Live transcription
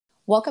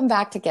Welcome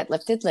back to Get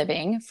Lifted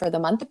Living. For the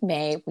month of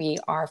May, we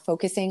are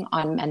focusing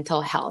on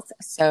mental health.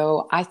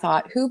 So I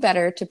thought, who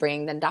better to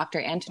bring than Dr.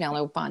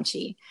 Antonello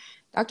Bonci?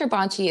 Dr.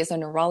 Bonci is a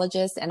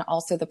neurologist and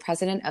also the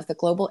president of the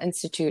Global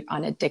Institute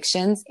on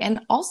Addictions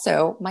and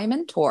also my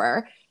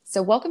mentor.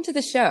 So welcome to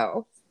the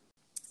show.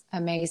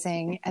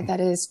 Amazing. That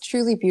is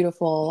truly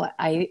beautiful.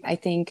 I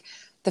think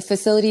the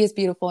facility is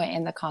beautiful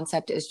and the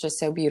concept is just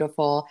so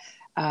beautiful.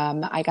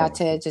 I got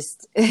to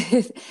just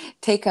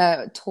take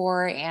a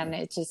tour and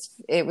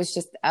it was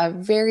just a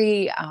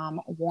very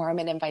warm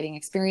and inviting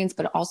experience,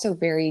 but also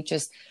very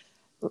just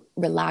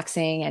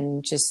relaxing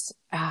and just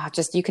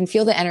you can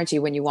feel the energy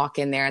when you walk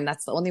in there. And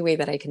that's the only way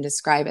that I can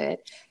describe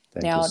it.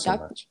 Thank you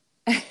so much.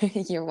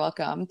 You're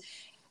welcome.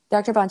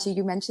 Dr. Bonci,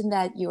 you mentioned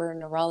that you're a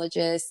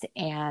neurologist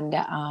and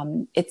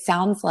it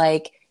sounds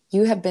like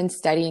you have been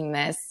studying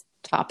this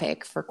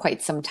topic for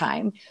quite some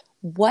time.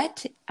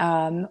 What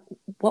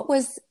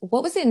was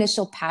the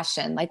initial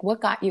passion? Like,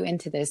 what got you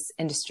into this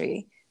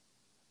industry?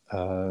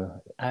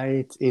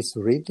 It's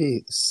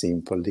really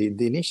simple.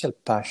 The initial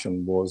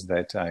passion was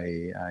that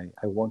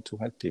I want to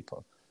help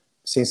people.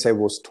 Since I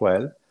was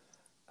 12,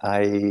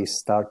 I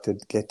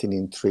started getting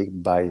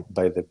intrigued by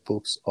the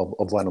books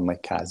of one of my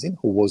cousins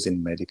who was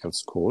in medical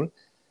school.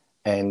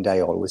 And I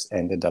always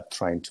ended up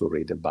trying to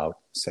read about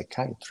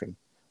psychiatry.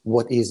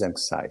 What is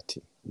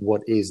anxiety?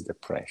 What is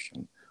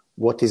depression?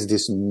 What is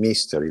this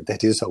mystery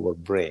that is our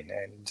brain?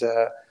 And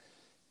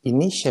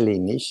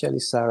initially,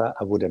 Sarah,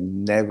 I would have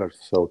never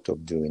thought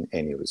of doing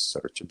any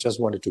research. I just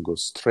wanted to go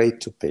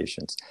straight to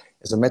patients.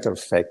 As a matter of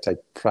fact, I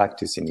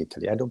practice in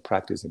Italy. I don't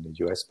practice in the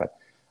US, but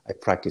I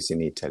practice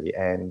in Italy.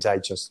 And I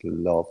just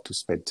love to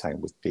spend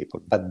time with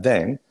people. But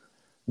then,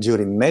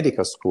 during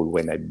medical school,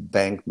 when I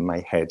banged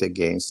my head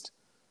against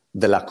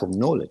the lack of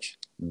knowledge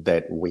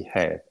that we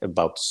have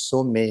about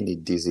so many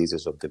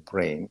diseases of the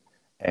brain,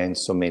 and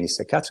so many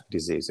psychiatric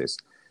diseases,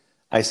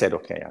 I said,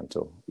 okay,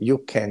 Anto, you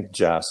can't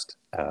just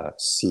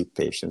see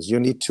patients. You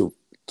need to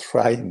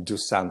try and do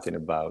something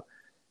about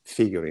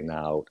figuring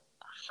out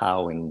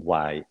how and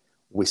why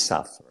we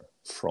suffer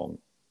from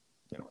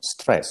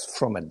stress,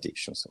 from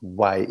addictions.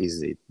 Why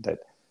is it that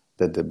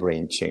the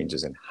brain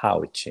changes and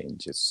how it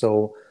changes?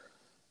 So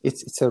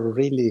it's a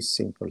really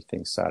simple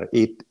thing, Sarah.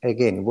 It,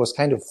 again, was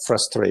kind of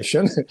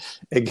frustration,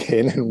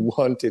 again, and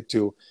wanted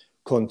to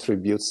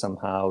contribute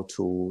somehow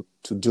to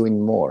doing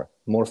more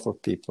for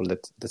people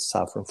that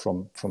suffer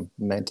from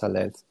mental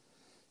health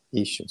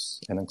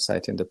issues and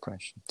anxiety and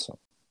depression. So,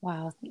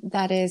 wow,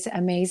 that is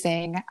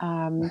amazing.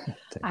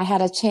 I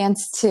had a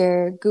chance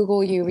to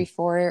Google you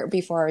before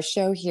our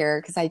show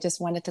here because I just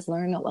wanted to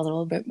learn a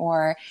little bit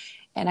more.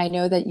 And I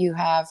know that you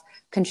have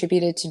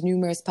contributed to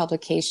numerous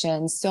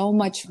publications, so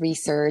much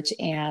research,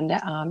 and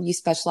you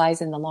specialize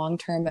in the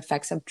long-term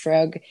effects of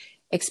drug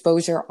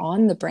exposure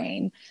on the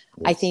brain.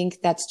 Yes. I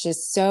think that's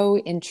just so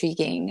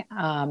intriguing.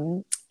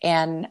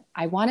 And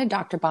I wanted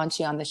Dr.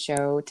 Bonci on the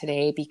show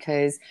today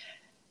because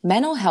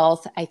mental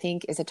health, I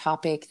think, is a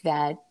topic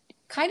that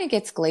kind of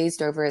gets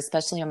glazed over,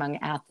 especially among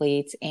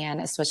athletes and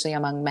especially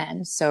among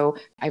men. So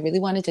I really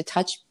wanted to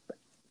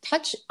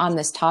touch on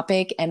this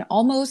topic and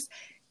almost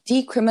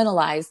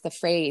decriminalize the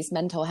phrase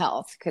mental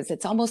health, because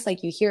it's almost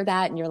like you hear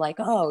that and you're like,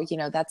 oh,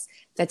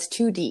 that's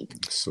too deep.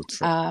 So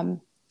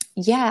true.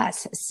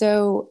 Yes.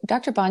 So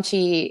Dr.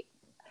 Bonci,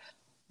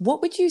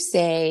 what would you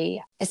say,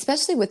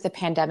 especially with the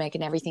pandemic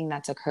and everything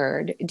that's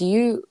occurred,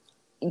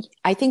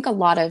 I think a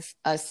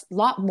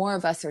lot more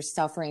of us are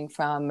suffering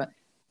from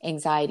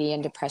anxiety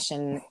and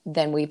depression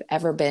than we've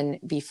ever been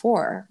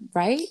before,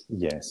 right?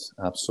 Yes,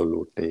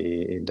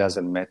 absolutely. It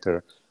doesn't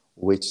matter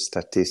which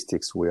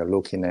statistics we are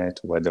looking at,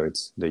 whether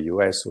it's the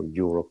US or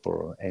Europe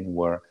or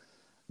anywhere,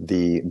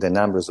 the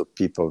numbers of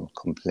people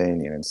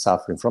complaining and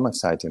suffering from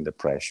anxiety and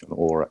depression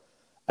or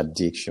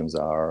addictions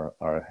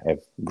have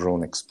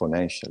grown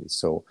exponentially.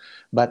 So,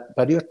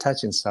 but you're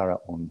touching, Sarah,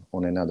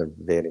 on another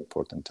very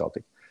important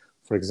topic.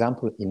 For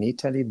example, in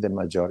Italy, the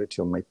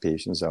majority of my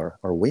patients are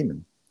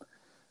women.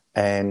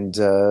 And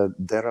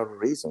there are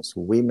reasons.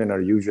 Women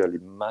are usually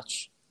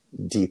much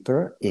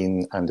deeper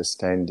in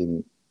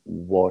understanding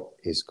what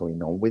is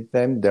going on with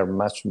them. They're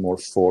much more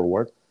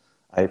forward,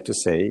 I have to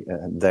say,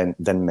 than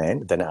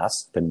men,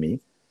 than me,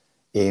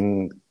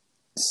 in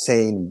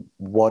saying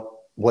what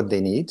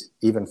they need,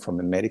 even from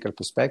a medical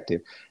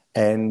perspective.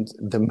 And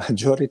the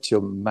majority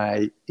of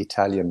my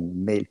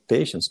Italian male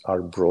patients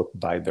are brought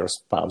by their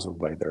spouse or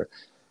by their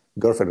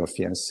girlfriend or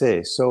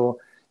fiancé. So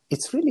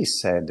it's really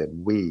sad that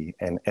we,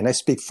 and I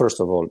speak first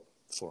of all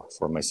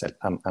for myself,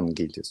 I'm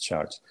guilty as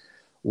charged.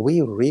 We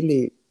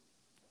really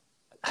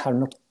are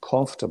not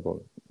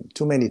comfortable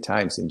too many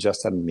times in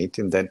just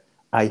admitting that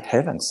I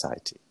have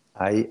anxiety.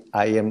 I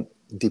am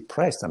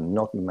depressed. I'm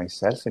not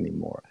myself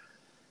anymore.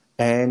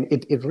 And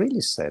it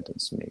really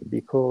saddens me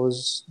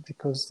because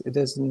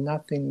there's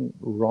nothing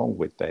wrong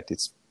with that.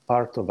 It's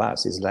part of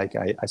us. It's like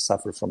I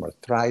suffer from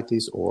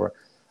arthritis, or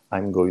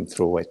I'm going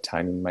through a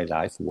time in my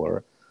life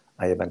where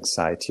I have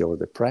anxiety or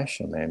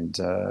depression. And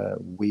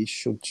we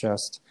should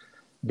just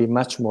be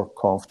much more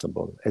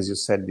comfortable, as you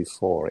said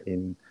before,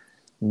 in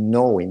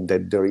knowing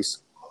that there is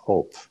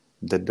hope,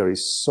 that there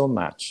is so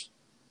much,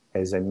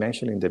 as I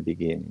mentioned in the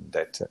beginning,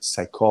 that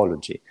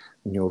psychology,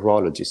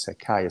 neurology,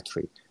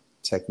 psychiatry,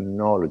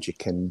 technology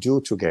can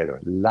do together,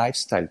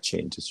 lifestyle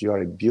changes. You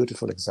are a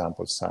beautiful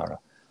example, Sarah,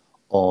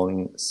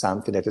 on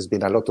something that has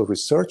been a lot of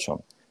research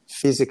on.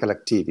 Physical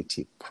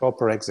activity,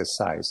 proper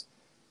exercise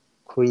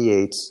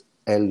creates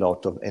a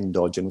lot of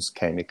endogenous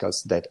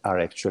chemicals that are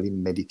actually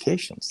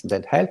medications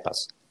that help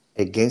us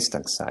against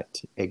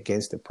anxiety,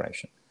 against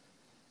depression.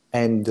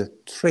 And the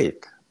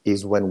trick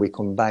is when we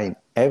combine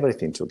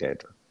everything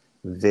together,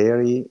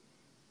 very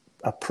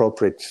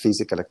appropriate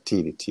physical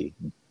activity,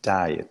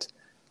 diet,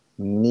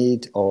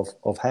 need of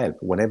help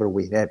whenever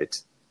we have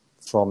it,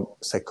 from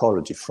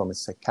psychology, from a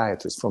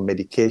psychiatrist, from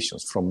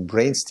medications, from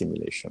brain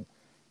stimulation,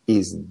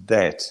 is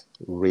that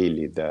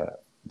really the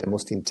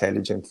most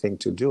intelligent thing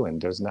to do,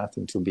 and there's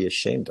nothing to be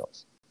ashamed of.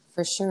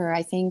 For sure.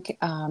 I think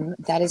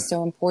that is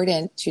so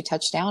important to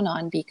touch down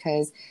on,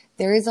 because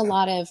there is a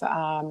lot of,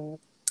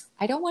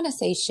 I don't want to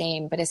say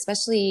shame, but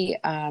especially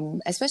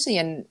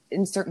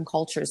in certain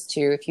cultures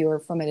too, if you're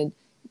from a,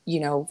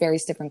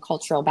 various different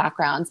cultural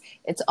backgrounds,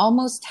 it's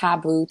almost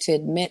taboo to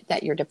admit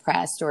that you're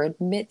depressed or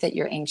admit that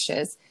you're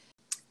anxious.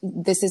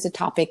 This is a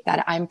topic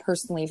that I'm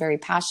personally very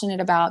passionate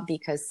about,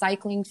 because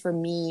cycling for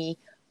me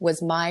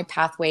was my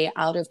pathway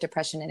out of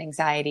depression and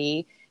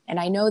anxiety. And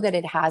I know that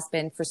it has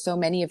been for so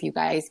many of you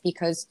guys,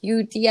 because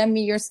you DM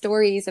me your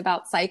stories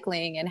about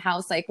cycling and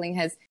how cycling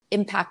has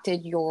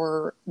impacted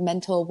your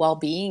mental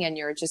well-being and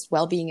your just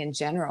well-being in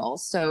general.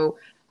 So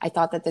I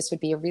thought that this would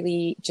be a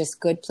really just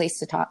good place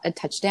to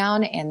touch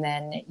down. And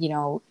then,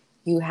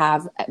 you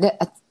have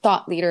a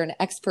thought leader, an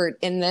expert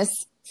in this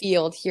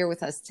field here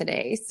with us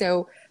today.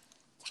 So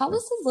tell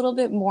us a little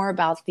bit more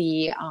about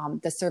the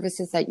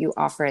services that you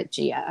offer at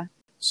GIA.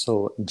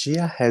 So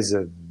GIA has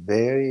a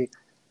very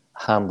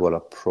humble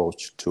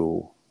approach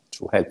to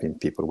helping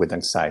people with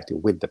anxiety,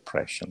 with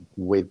depression,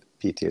 with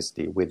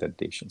PTSD, with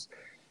addictions.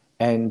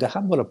 And the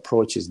humble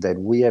approach is that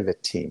we have a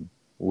team.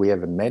 We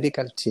have a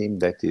medical team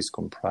that is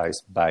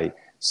comprised by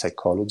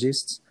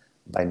psychologists,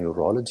 by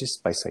neurologists,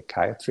 by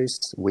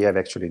psychiatrists. We have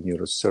actually a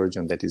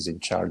neurosurgeon that is in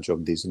charge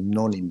of this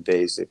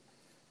non-invasive,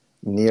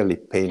 nearly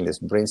painless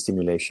brain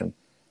stimulation.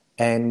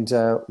 And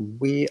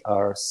we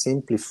are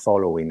simply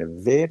following a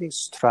very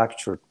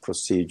structured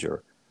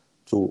procedure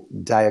to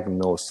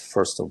diagnose,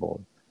 first of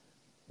all,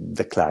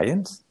 the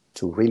client,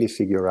 to really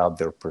figure out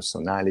their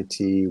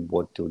personality,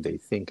 what do they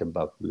think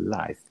about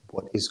life,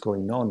 what is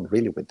going on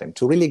really with them,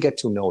 to really get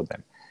to know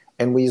them.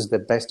 And we use the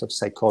best of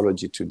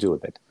psychology to do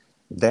that.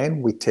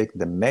 Then we take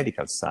the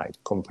medical side,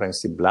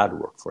 comprehensive blood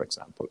work, for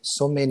example.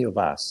 So many of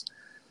us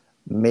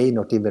may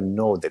not even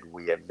know that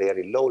we have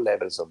very low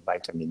levels of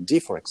vitamin D,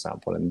 for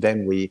example, and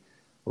then we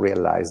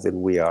realize that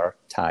we are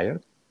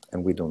tired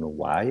and we don't know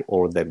why,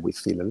 or that we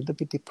feel a little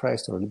bit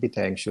depressed or a little bit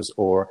anxious,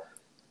 or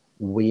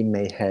we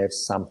may have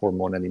some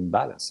hormonal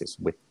imbalances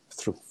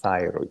through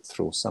thyroid,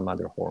 through some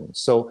other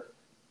hormones. So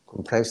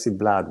comprehensive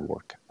blood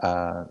work,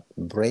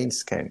 brain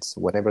scans,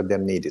 whatever they're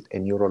needed, a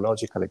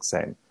neurological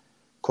exam,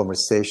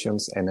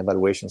 conversations and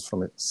evaluations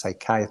from a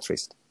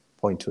psychiatrist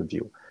point of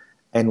view.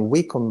 And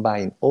we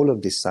combine all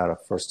of this, Sarah,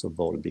 first of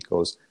all,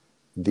 because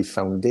the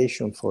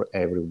foundation for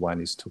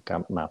everyone is to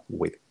come up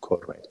with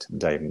correct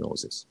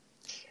diagnosis.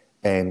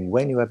 And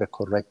when you have a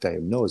correct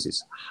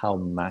diagnosis, how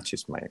much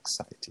is my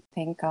anxiety?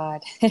 Thank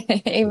God.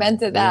 Amen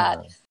to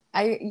that.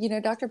 Yeah.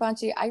 Dr.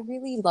 Bonci, I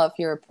really love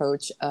your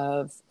approach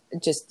of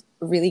just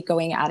really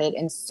going at it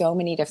in so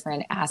many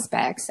different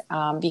aspects,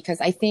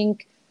 because I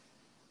think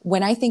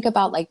when I think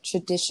about like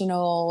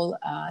traditional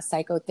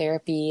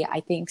psychotherapy,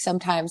 I think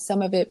sometimes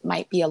some of it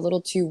might be a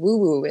little too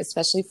woo-woo,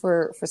 especially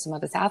for some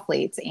of us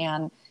athletes.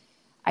 And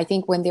I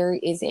think when there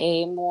is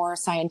a more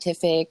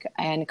scientific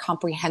and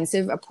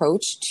comprehensive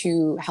approach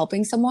to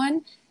helping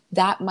someone,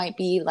 that might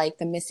be like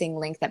the missing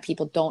link that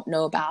people don't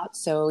know about.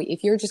 So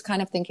if you're just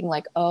kind of thinking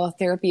like, oh,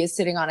 therapy is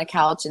sitting on a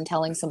couch and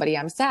telling somebody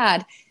I'm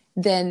sad,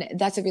 then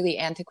that's a really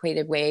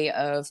antiquated way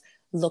of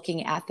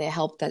looking at the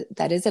help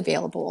that is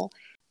available.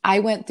 I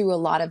went through a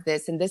lot of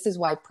this, and this is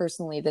why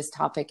personally this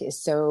topic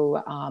is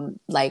so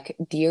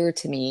dear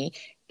to me,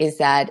 is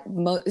that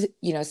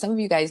some of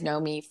you guys know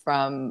me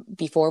from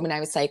before when I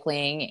was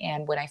cycling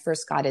and when I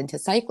first got into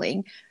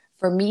cycling.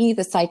 For me,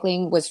 the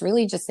cycling was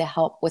really just to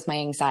help with my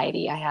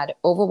anxiety. I had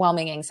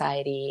overwhelming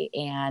anxiety,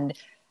 and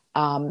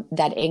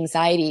that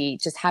anxiety,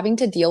 just having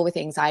to deal with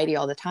anxiety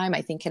all the time,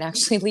 I think can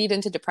actually lead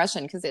into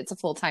depression because it's a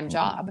full-time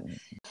job.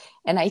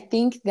 And I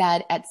think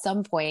that at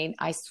some point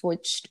I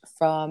switched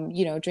from,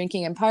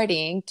 drinking and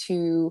partying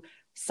to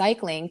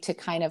cycling to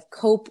kind of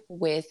cope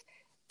with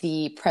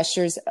the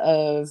pressures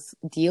of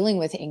dealing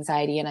with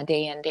anxiety on a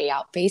day in, day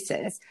out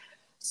basis.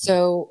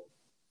 So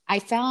I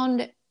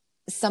found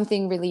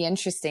something really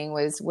interesting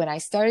was when I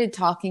started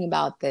talking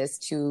about this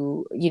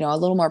to, a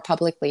little more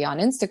publicly on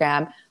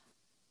Instagram,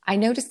 I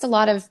noticed a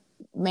lot of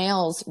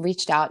males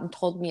reached out and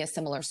told me a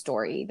similar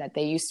story, that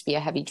they used to be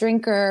a heavy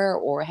drinker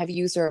or a heavy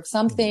user of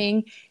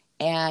something.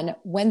 And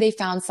when they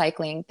found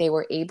cycling, they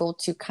were able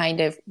to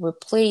kind of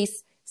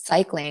replace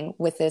cycling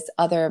with this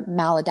other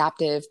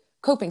maladaptive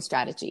coping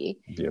strategy.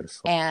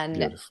 Beautiful. And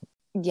Beautiful.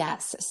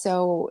 yes,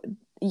 so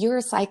you're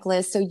a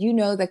cyclist, so you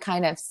know the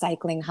kind of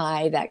cycling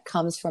high that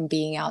comes from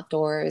being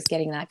outdoors,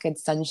 getting that good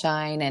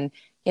sunshine and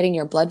getting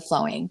your blood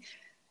flowing.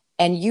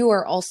 And you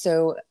are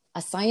also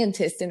a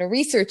scientist and a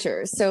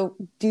researcher. So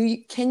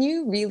can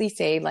you really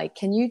say, like,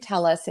 can you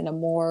tell us in a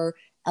more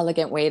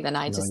elegant way than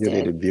I No, just you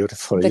did did? it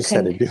beautiful. You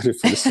said it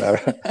beautifully,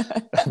 Sarah.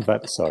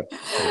 But sorry.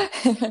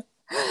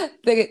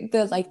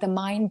 The like the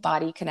mind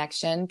body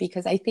connection,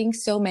 because I think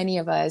so many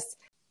of us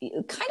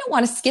kind of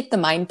want to skip the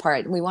mind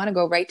part. We want to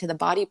go right to the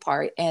body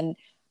part. And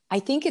I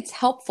think it's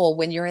helpful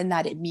when you're in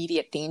that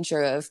immediate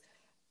danger of,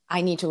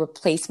 I need to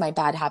replace my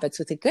bad habits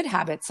with a good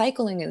habit.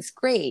 Cycling is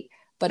great.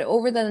 But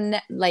over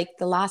the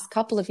last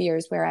couple of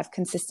years where I've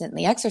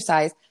consistently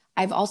exercised,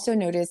 I've also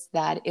noticed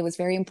that it was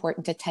very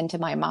important to tend to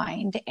my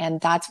mind.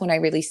 And that's when I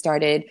really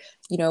started,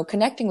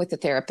 connecting with the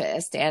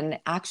therapist and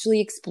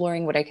actually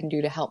exploring what I can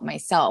do to help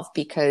myself,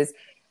 because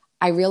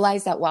I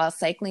realized that while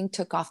cycling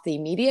took off the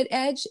immediate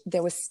edge,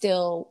 there was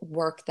still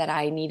work that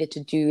I needed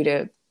to do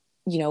to,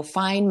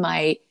 find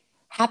my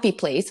happy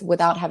place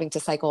without having to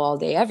cycle all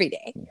day, every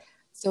day.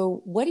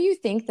 So what do you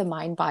think the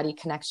mind-body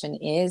connection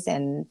is,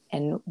 and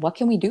what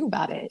can we do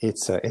about it?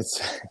 It's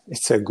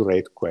a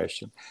great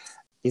question.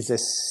 It's a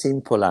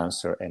simple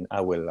answer, and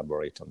I will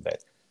elaborate on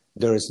that.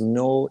 There is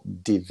no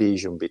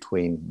division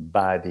between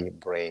body,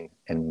 brain,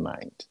 and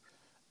mind.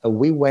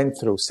 We went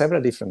through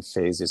several different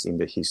phases in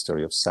the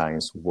history of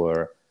science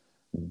where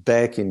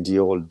back in the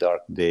old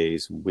dark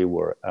days, we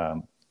were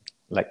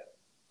like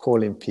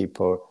calling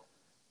people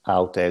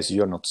out as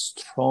you're not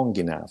strong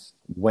enough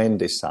when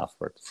they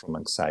suffered from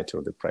anxiety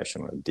or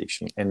depression or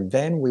addiction. And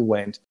then we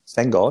went,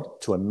 thank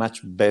God, to a much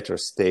better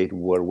state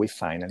where we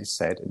finally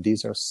said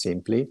these are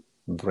simply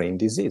brain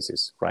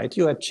diseases, right?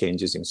 You have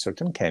changes in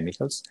certain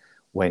chemicals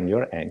when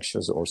you're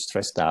anxious or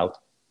stressed out.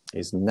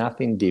 Is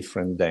nothing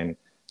different than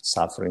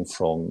suffering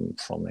from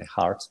a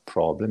heart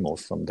problem or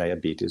from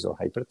diabetes or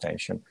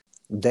hypertension.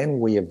 Then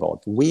we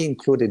evolved. We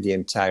included the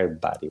entire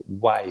body.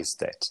 Why is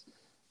that?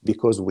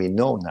 Because we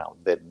know now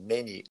that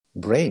many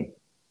brain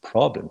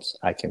problems,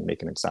 I can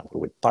make an example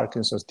with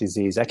Parkinson's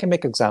disease, I can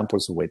make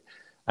examples with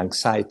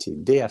anxiety,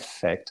 they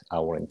affect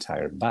our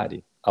entire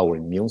body, our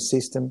immune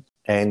system,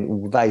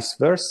 and vice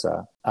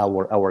versa.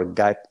 Our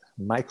gut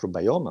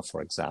microbiome,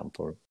 for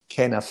example,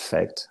 can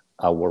affect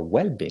our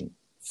well-being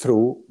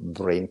through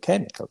brain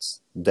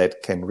chemicals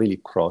that can really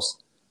cross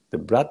the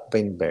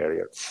blood-brain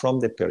barrier from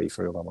the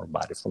periphery of our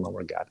body, from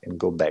our gut, and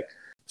go back.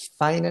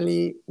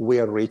 Finally, we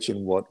are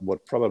reaching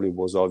what probably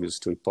was obvious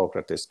to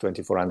Hippocrates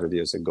 2,400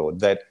 years ago,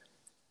 that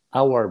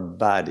our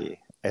body,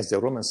 as the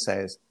Roman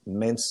says,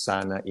 mens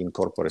sana in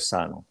corpore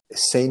sano, a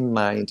sane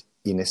mind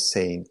in a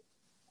sane,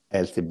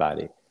 healthy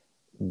body.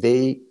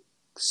 They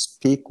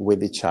speak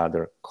with each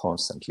other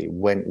constantly.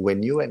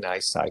 When you and I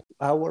cycle,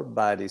 our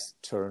bodies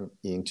turn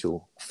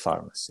into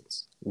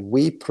pharmacies.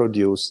 We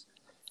produce,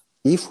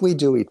 if we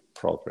do it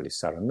properly,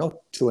 Sarah, not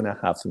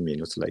 2.5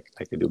 minutes like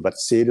I do, but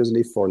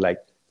seriously for like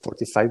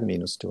 45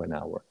 minutes to an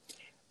hour,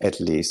 at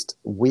least,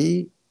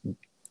 we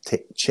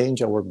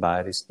change our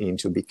bodies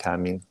into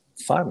becoming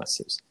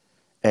pharmacies.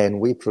 And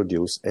we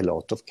produce a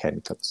lot of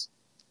chemicals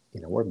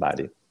in our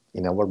body,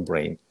 in our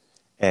brain.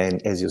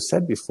 And as you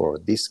said before,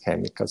 these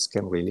chemicals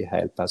can really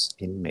help us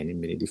in many,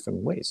 many different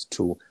ways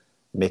to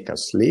make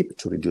us sleep,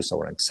 to reduce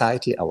our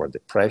anxiety, our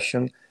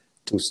depression,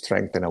 to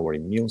strengthen our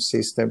immune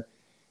system.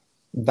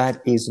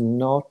 But it's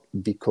not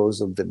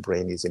because of the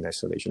brain is in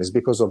isolation. It's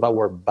because of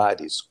our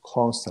bodies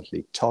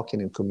constantly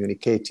talking and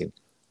communicating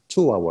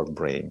to our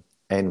brain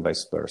and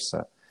vice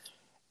versa.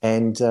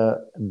 And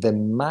the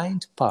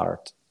mind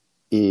part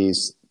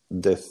is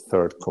the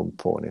third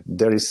component.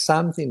 There is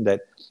something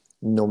that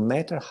no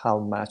matter how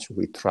much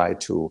we try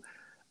to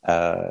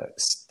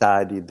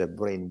study the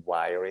brain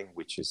wiring,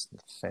 which is a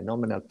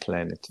phenomenal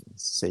planet,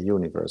 it's a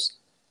universe,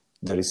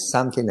 there is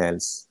something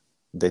else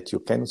that you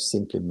cannot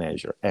simply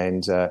measure.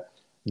 And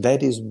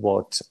that is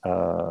what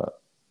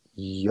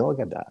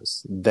yoga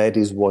does. That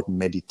is what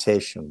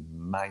meditation,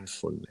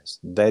 mindfulness,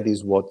 that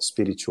is what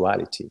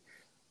spirituality,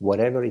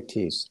 whatever it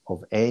is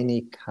of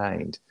any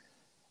kind,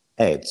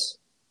 adds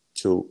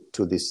to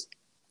this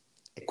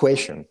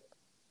equation.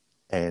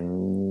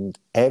 And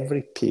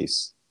every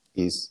piece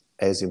is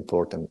as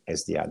important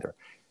as the other.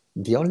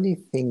 The only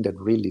thing that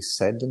really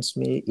saddens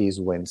me is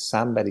when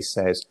somebody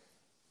says,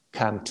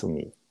 come to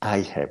me, I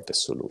have the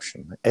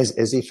solution. As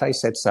if I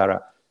said,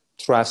 Sarah,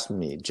 trust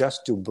me,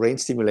 just do brain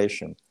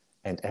stimulation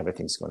and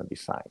everything's going to be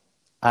fine.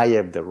 I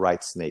have the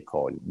right snake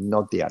oil,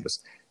 not the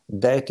others.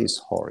 That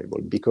is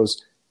horrible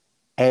because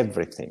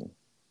everything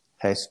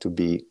has to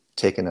be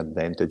taken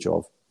advantage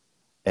of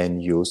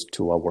and used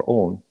to our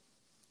own,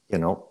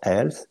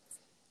 health,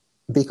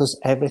 because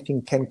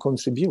everything can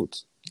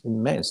contribute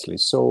immensely.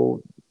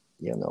 So,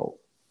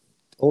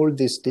 all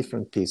these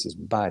different pieces,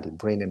 body,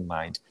 brain, and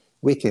mind,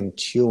 we can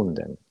tune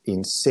them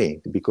in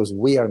sync because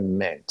we are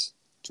meant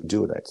to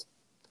do that.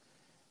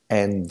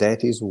 And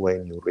that is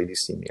when you really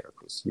see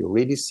miracles. You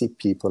really see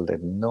people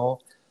that know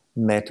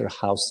matter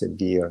how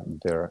severe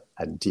their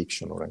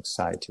addiction or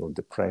anxiety or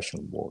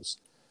depression was,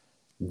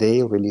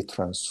 they really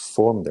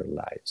transform their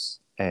lives,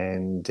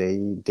 and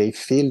they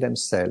feel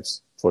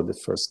themselves for the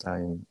first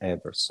time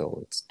ever. So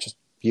it's just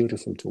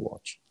beautiful to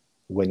watch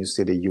when you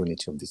see the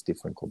unity of these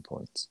different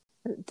components.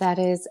 That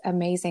is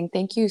amazing.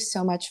 Thank you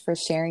so much for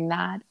sharing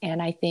that.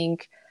 And I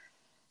think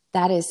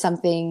that is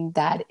something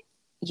that,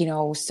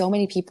 so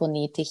many people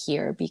need to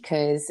hear,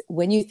 because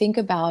when you think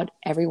about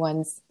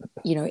everyone's,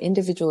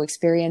 individual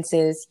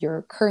experiences,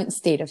 your current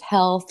state of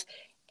health,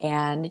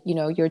 and,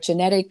 your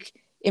genetic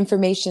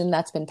information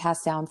that's been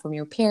passed down from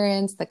your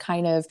parents, the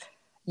kind of,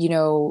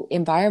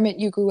 environment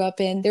you grew up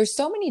in, there's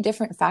so many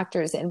different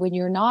factors. And when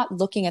you're not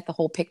looking at the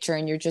whole picture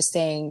and you're just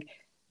saying,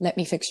 let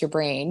me fix your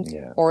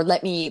brain, or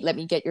let me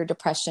get your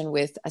depression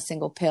with a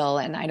single pill,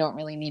 and I don't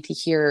really need to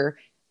hear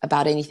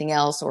about anything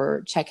else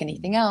or check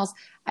anything else,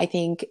 I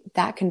think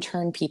that can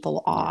turn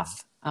people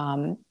off,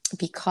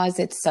 because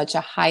it's such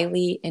a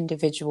highly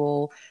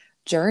individual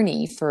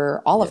journey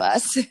for all of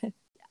us.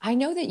 I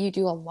know that you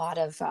do a lot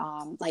of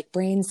like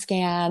brain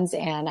scans,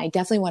 and I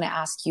definitely want to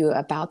ask you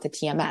about the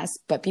TMS.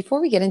 But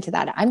before we get into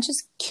that, I'm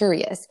just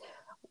curious,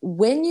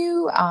 when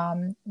you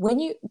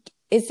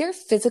is there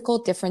physical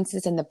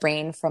differences in the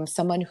brain from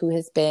someone who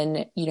has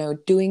been,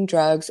 doing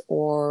drugs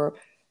or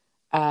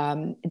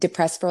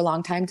depressed for a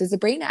long time? Does the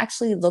brain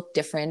actually look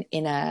different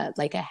in a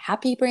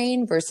happy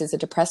brain versus a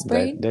depressed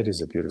brain? That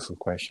is a beautiful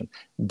question.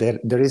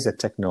 There is a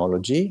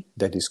technology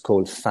that is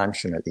called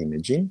functional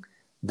imaging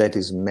that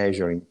is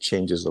measuring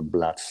changes of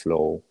blood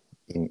flow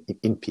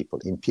in people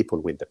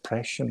with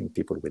depression, in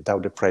people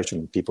without depression,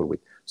 in people with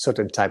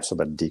certain types of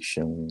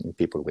addiction, in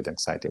people with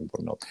anxiety and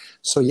burnout.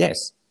 So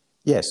yes,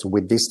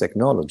 with this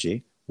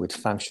technology, with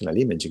functional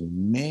imaging,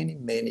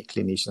 many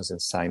clinicians and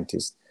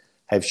scientists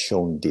have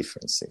shown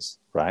differences,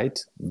 right?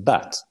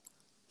 But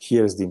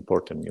here's the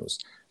important news.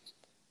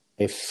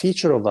 A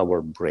feature of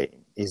our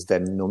brain is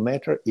that no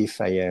matter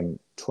if I am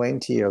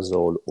 20 years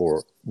old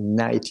or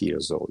 90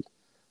 years old,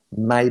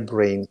 my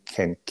brain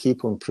can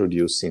keep on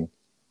producing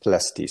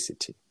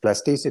plasticity.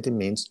 Plasticity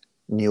means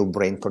new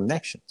brain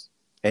connections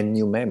and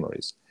new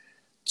memories.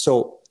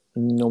 So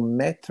no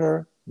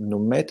matter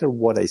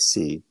what I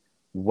see,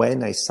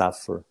 when I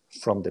suffer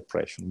from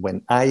depression,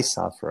 when I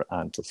suffer,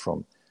 Anto,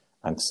 from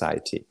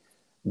anxiety,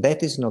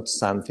 that is not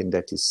something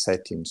that is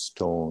set in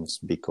stones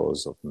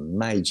because of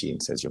my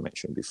genes, as you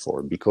mentioned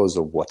before, because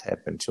of what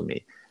happened to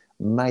me.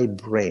 My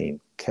brain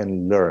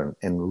can learn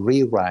and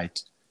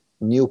rewrite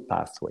new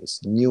pathways,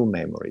 new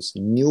memories,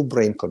 new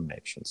brain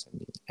connections.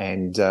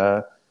 And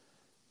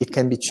it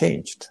can be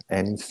changed.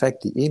 And in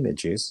fact, the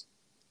images,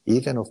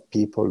 even of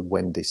people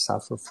when they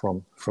suffer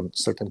from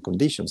certain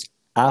conditions,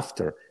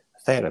 after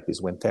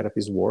therapies, when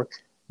therapies work,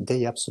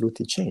 they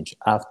absolutely change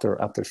after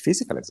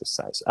physical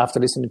exercise, after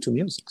listening to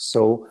music.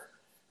 So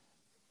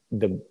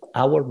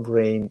our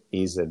brain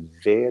is a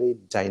very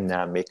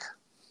dynamic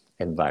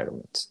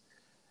environment.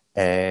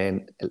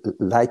 And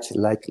like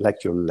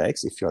your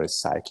legs, if you're a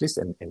cyclist,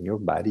 and your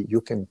body, you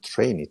can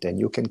train it, and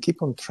you can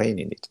keep on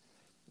training it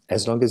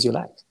as long as you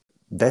like.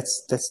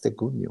 That's the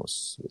good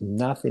news.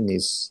 Nothing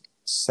is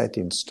set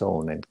in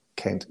stone and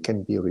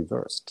can be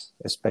reversed,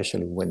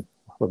 especially when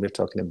we're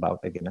talking about,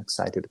 again,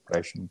 anxiety,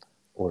 depression,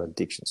 or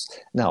addictions.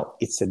 Now,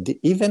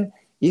 even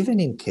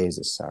in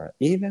cases, Sarah,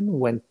 even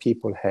when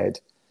people had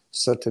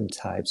certain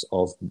types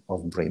of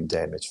brain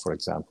damage, for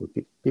example,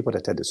 people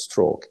that had a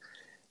stroke,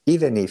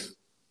 even if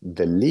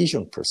the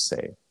lesion per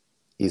se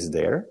is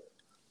there,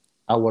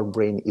 our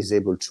brain is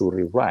able to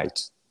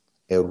rewrite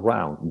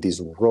around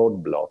this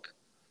roadblock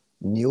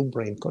new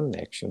brain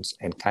connections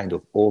and kind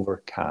of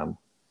overcome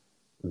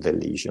the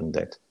lesion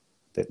that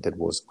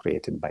was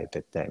created by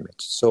that damage.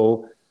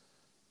 So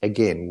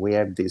again, we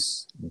have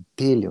these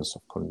billions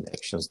of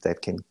connections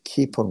that can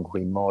keep on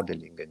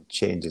remodeling and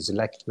changing. It's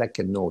like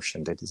an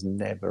ocean that is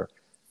never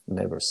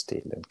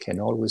still and can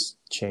always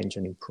change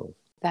and improve.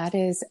 That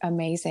is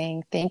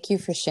amazing. Thank you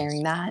for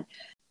sharing that.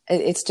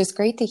 It's just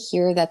great to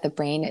hear that the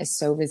brain is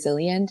so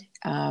resilient.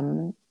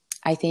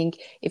 I think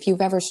if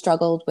you've ever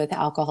struggled with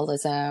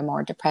alcoholism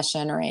or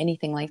depression or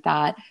anything like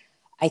that,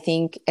 I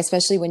think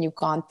especially when you've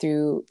gone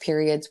through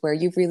periods where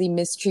you've really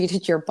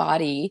mistreated your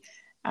body,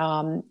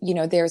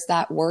 there's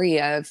that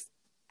worry of,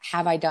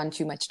 have I done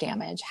too much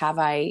damage? Have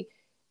I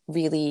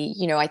really,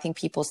 I think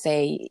people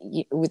say,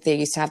 they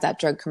used to have that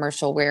drug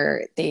commercial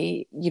where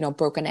they,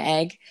 broke an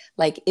egg.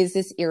 Like, is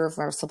this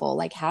irreversible?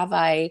 Like, have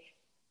I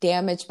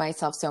damaged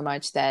myself so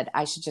much that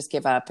I should just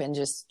give up and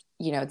just,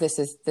 this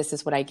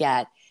is what I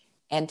get?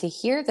 And to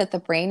hear that the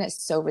brain is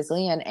so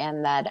resilient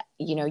and that,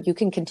 you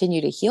can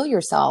continue to heal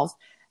yourself,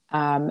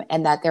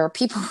 and that there are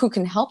people who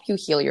can help you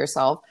heal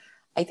yourself,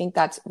 I think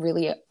that's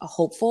really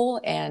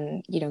hopeful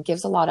and,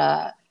 gives a lot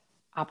of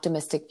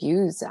optimistic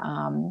views.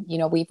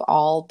 We've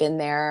all been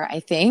there,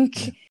 I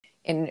think,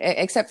 and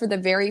except for the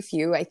very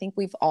few, I think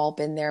we've all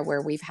been there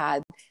where we've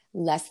had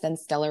less than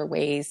stellar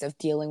ways of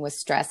dealing with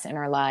stress in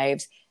our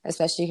lives,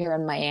 especially here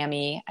in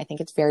Miami. I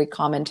think it's very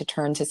common to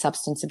turn to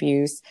substance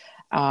abuse.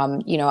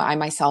 I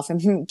myself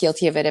am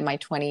guilty of it in my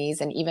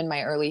 20s and even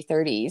my early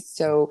 30s.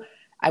 So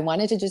I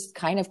wanted to just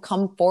kind of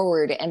come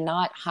forward and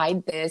not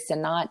hide this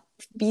and not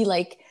be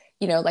like,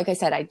 like I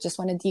said, I just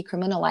want to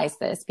decriminalize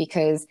this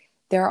because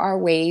there are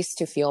ways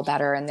to feel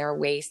better and there are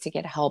ways to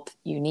get help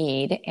you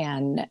need.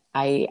 And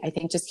I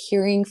think just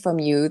hearing from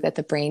you that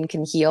the brain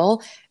can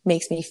heal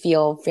makes me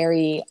feel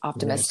very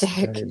optimistic.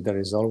 Yes, there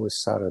is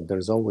always, Sarah, there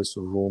is always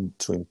room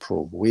to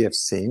improve. We have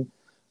seen,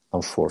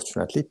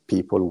 unfortunately,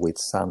 people with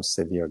some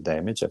severe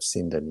damage. I've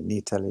seen them in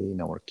Italy,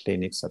 in our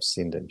clinics, I've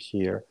seen them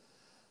here.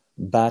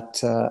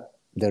 But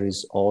there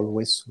is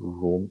always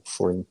room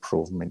for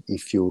improvement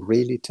if you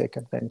really take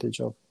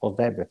advantage of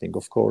everything.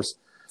 Of course,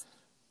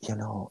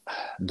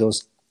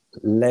 those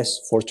less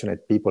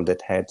fortunate people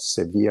that had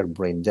severe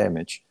brain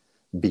damage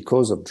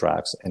because of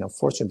drugs, and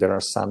unfortunately, there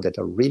are some that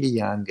are really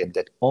young and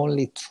that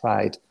only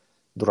tried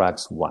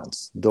drugs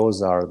once.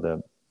 Those are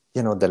the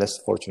less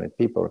fortunate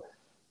people.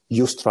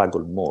 You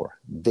struggle more.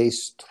 They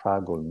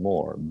struggle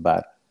more,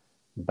 but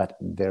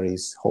there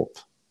is hope.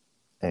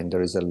 And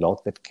there is a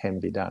lot that can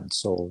be done.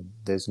 So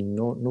there's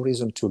no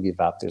reason to give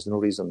up. There's no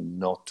reason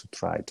not to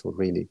try to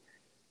really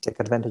take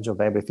advantage of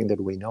everything that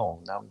we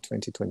know now in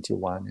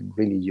 2021 and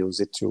really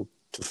use it to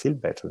feel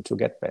better, to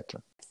get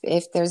better.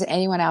 If there's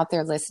anyone out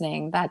there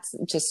listening that's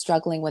just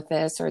struggling with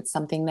this, or it's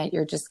something that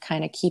you're just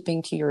kind of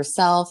keeping to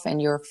yourself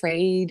and you're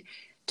afraid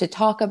to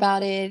talk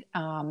about it,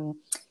 I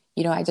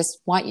just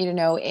want you to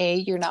know, A,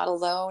 you're not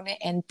alone,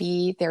 and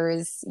B, there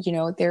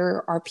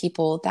are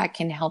people that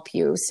can help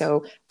you.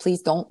 So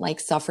please don't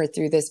suffer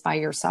through this by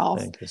yourself.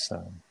 Thank you,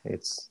 Sam.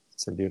 It's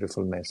a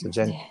beautiful message.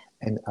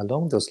 And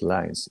along those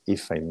lines,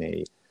 if I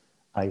may,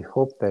 I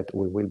hope that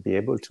we will be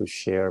able to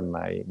share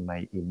my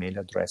email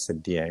address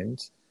at the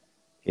end.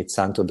 It's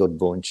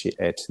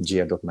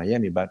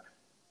santo.bonci@gia.miami, but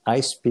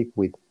I speak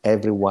with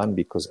everyone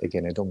because,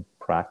 again, I don't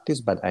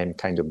practice, but I'm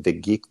kind of the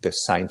geek, the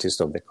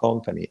scientist of the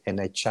company, and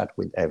I chat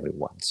with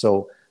everyone.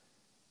 So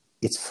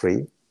it's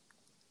free.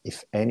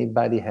 If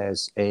anybody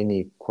has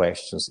any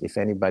questions, if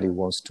anybody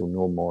wants to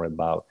know more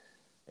about,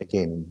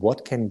 again,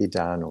 what can be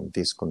done on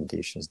these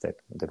conditions that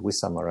we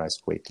summarize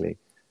quickly,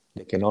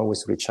 they can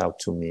always reach out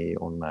to me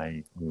on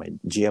my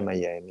GIA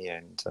Miami.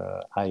 And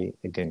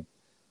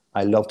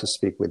I love to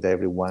speak with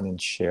everyone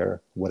and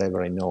share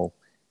whatever I know,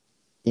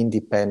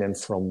 independent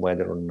from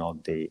whether or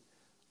not they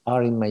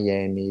are in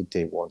Miami,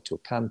 they want to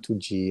come to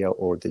GIA,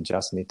 or they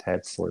just need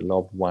help for a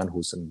loved one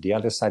who's on the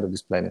other side of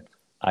this planet.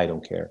 I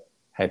don't care.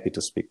 Happy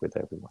to speak with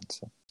everyone.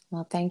 So.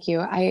 Well, thank you.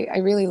 I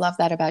really love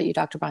that about you,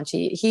 Dr.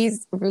 Bonci.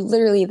 He's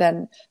literally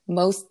the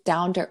most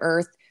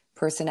down-to-earth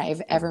person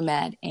I've ever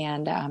met,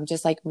 and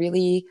just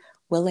really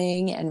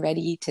willing and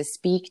ready to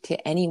speak to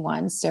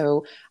anyone.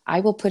 So I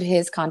will put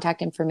his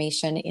contact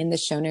information in the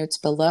show notes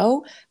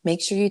below. Make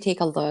sure you take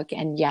a look,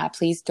 and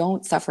please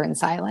don't suffer in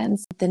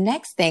silence. The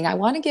next thing, I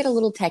want to get a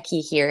little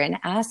techie here and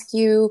ask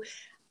you,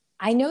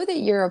 I know that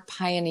you're a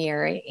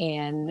pioneer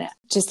in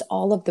just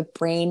all of the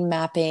brain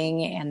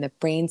mapping and the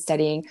brain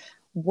studying.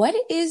 What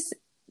is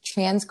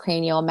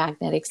transcranial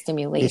magnetic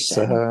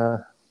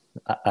stimulation?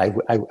 I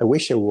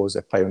wish I was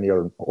a pioneer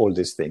on all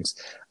these things.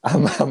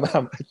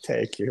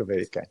 Thank you,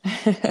 very kind.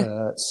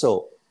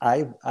 So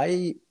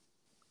I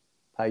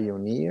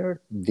pioneered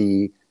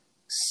the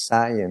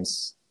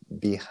science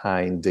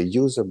behind the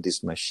use of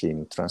this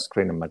machine,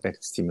 transcranial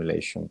magnetic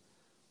stimulation,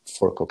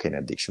 for cocaine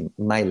addiction.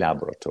 My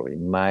laboratory,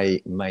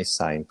 my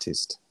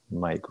scientist,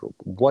 my group.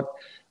 What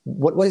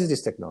is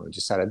this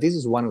technology, Sarah? This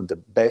is one of the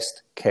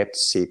best kept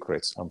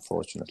secrets,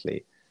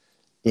 unfortunately,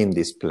 in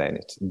this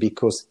planet,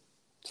 because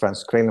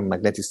transcranial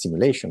magnetic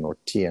stimulation, or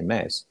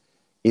TMS,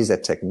 is a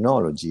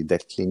technology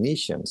that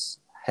clinicians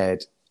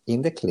had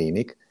in the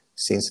clinic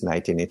since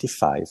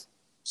 1985,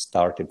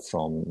 started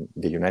from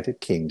the United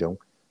Kingdom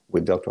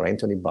with Dr.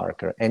 Anthony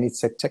Barker, and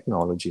it's a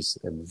technology, it's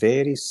a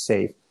very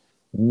safe,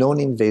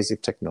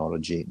 non-invasive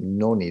technology,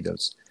 no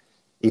needles.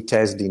 It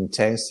has the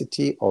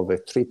intensity of a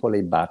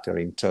AAA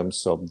battery in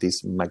terms of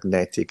this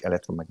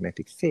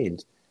electromagnetic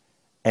field.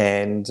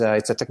 And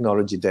it's a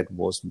technology that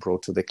was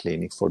brought to the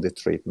clinic for the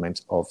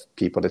treatment of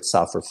people that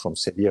suffer from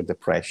severe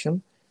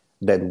depression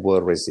that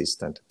were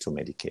resistant to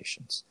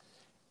medications.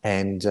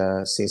 And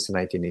since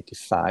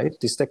 1985,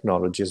 this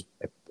technology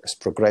has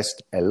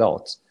progressed a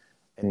lot.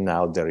 And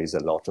now there is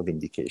a lot of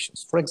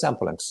indications. For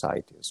example,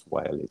 anxiety as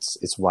well.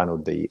 It's one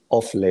of the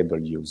off-label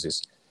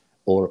uses,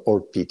 or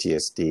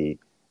PTSD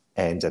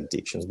and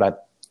addictions.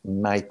 But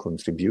my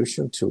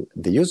contribution to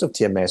the use of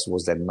TMS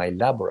was that my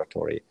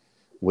laboratory,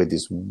 with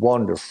this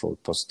wonderful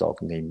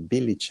postdoc named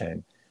Billy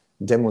Chen,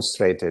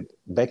 demonstrated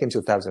back in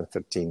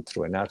 2013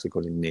 through an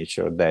article in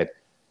Nature that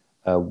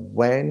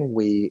when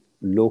we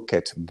look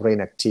at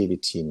brain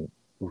activity in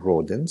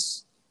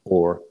rodents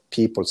or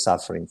people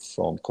suffering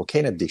from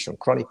cocaine addiction,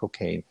 chronic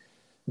cocaine,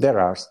 there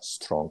are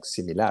strong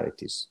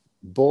similarities.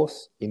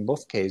 In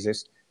both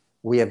cases,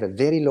 we have a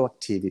very low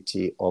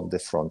activity of the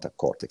frontal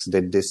cortex,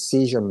 the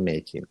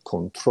decision-making,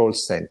 control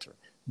center,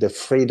 the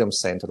freedom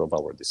center of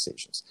our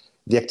decisions.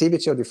 The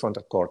activity of the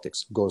frontal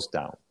cortex goes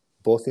down,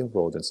 both in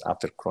rodents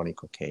after chronic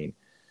cocaine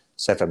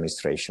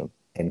self-administration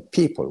and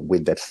people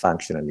with that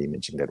functional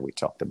imaging that we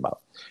talked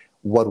about.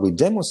 What we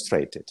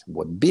demonstrated,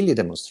 what Billy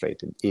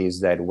demonstrated,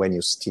 is that when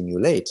you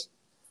stimulate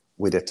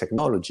with a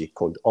technology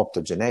called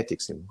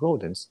optogenetics in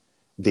rodents,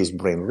 these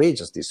brain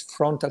regions, this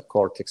frontal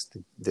cortex,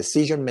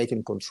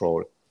 decision-making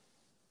control,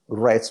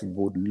 rats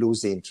would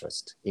lose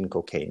interest in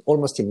cocaine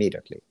almost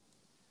immediately.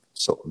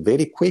 So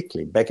very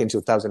quickly, back in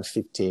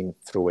 2015,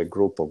 through a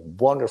group of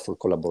wonderful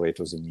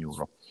collaborators in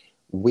Europe,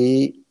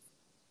 we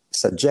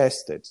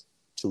suggested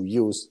to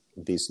use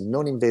this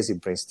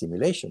non-invasive brain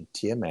stimulation,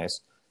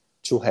 TMS,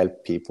 to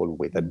help people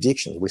with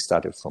addiction. We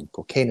started from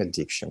cocaine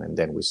addiction, and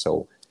then we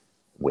saw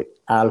with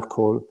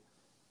alcohol,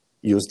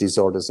 use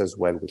disorders as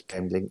well, with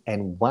gambling,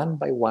 and one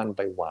by one,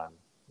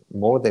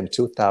 more than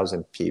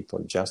 2,000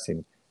 people just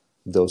in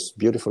those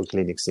beautiful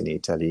clinics in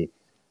Italy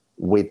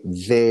with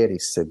very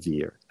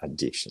severe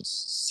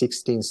addictions,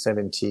 16,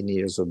 17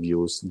 years of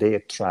use. They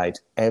had tried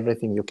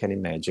everything you can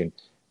imagine.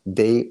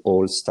 They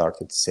all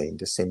started saying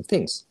the same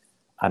things.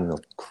 I'm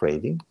not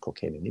craving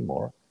cocaine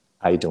anymore.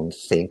 I don't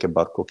think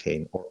about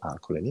cocaine or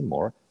alcohol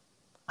anymore.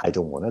 I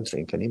don't want to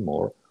drink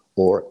anymore,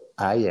 or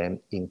I am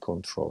in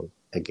control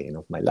again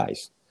of my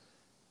life.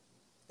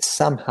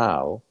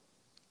 Somehow,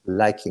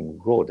 like in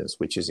rodents,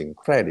 which is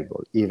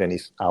incredible, even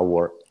if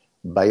our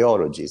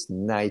biology is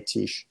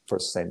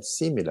 90%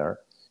 similar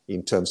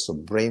in terms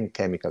of brain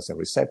chemicals and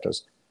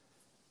receptors,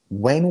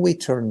 when we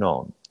turn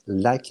on,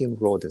 like in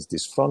rodents,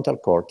 this frontal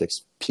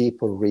cortex,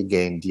 people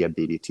regain the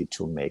ability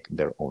to make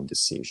their own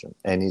decision.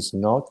 And it's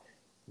not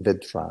the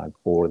drug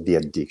or the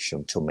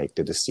addiction to make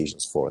the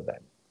decisions for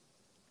them.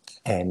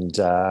 And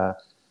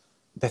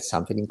that's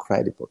something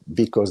incredible,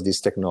 because this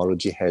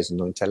technology has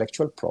no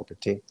intellectual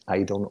property.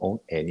 I don't own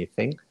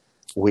anything.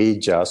 We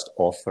just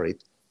offer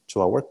it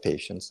to our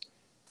patients.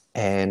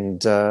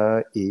 And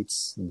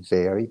it's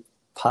very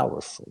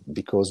powerful,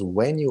 because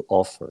when you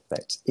offer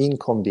that in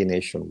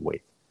combination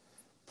with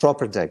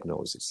proper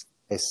diagnosis,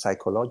 a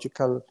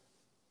psychological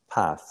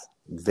path,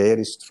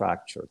 very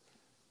structured,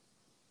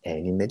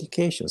 any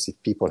medications,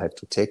 if people have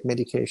to take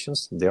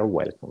medications, they're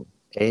welcome.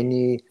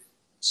 Any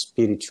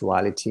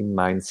spirituality,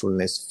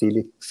 mindfulness,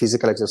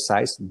 physical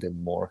exercise, the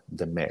more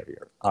the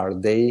merrier. Are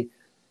they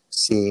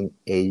seeing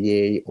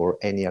AA or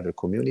any other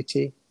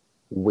community?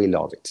 We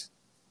love it.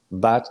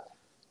 But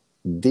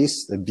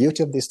the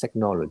beauty of these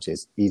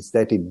technologies is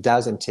that it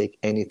doesn't take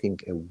anything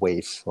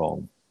away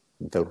from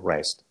the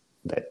rest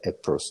that a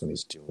person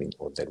is doing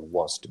or that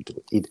wants to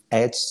do. It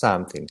adds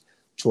something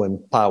to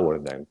empower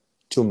them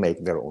to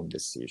make their own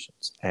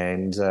decisions.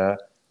 And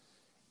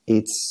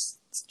it's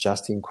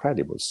just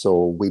incredible.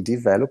 So we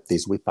developed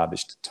this. We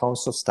published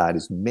tons of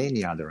studies.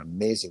 Many other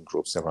amazing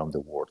groups around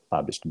the world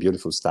published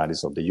beautiful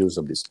studies of the use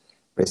of this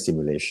brain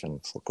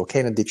stimulation for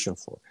cocaine addiction,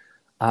 for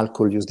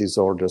alcohol use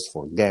disorders,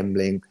 for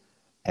gambling,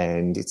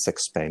 and it's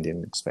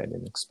expanding.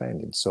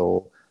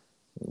 So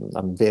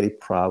I'm very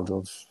proud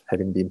of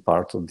having been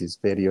part of these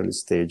very early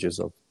stages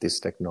of this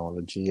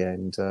technology,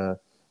 and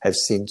have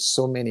seen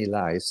so many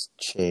lives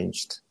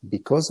changed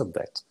because of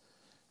that.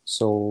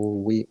 So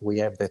we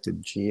have that at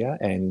GIA,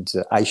 and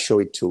I show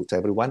it to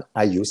everyone.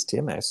 I use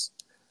TMS.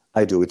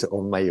 I do it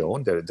on my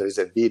own. There is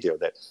a video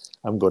that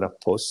I'm going to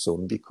post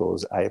soon,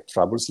 because I have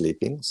trouble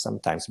sleeping,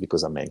 sometimes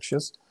because I'm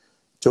anxious.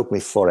 It took me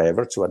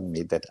forever to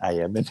admit that I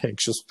am an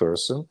anxious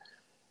person.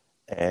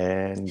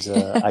 And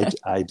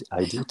I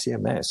do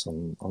TMS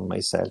on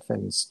myself,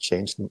 and it's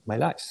changed my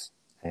life.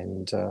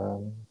 And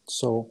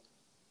so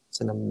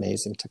it's an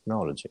amazing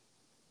technology.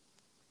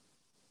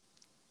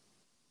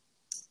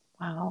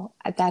 Wow,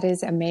 that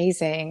is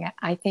amazing.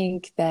 I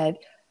think that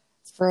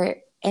for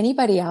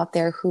anybody out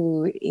there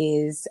who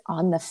is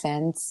on the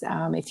fence,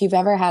 if you've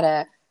ever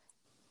had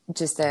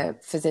just a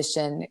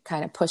physician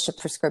kind of push a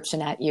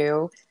prescription at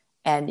you,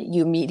 and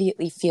you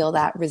immediately feel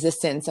that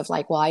resistance of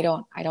like, well, I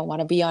don't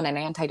want to be on an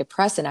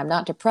antidepressant. I'm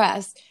not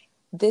depressed.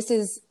 This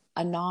is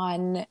a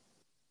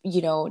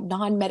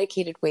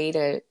non-medicated way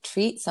to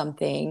treat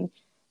something.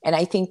 And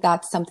I think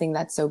that's something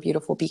that's so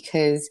beautiful,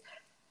 because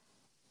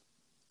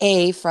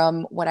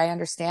from what I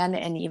understand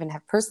and even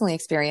have personally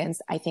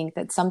experienced, I think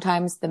that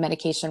sometimes the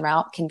medication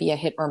route can be a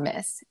hit or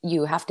miss.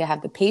 You have to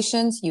have the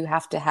patience, you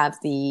have to have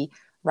the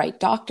right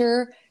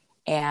doctor,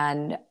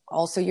 and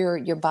also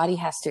your body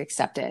has to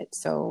accept it.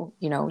 So,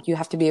 you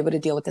have to be able to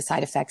deal with the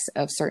side effects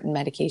of certain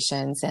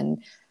medications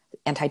and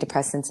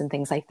antidepressants and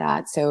things like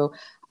that. So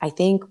I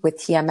think with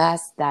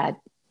TMS that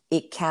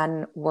it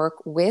can work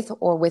with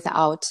or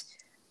without,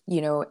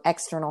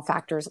 external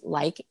factors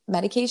like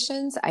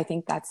medications. I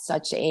think that's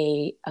such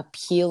a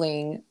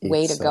appealing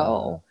way to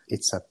go.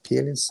 It's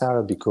appealing,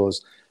 Sarah,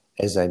 because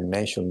as I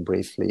mentioned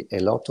briefly, a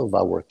lot of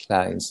our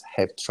clients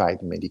have tried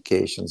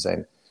medications,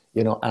 and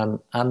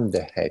I'm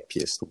the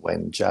happiest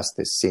when just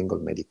a single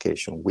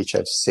medication, which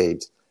has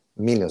saved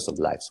millions of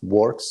lives,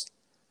 works,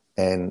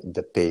 and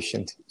the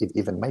patient,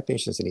 even my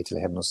patients in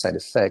Italy, have no side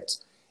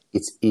effects.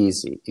 It's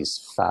easy,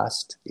 it's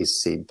fast,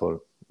 it's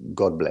simple.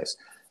 God bless.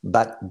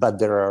 But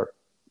there are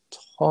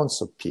tons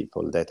of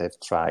people that have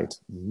tried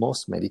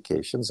most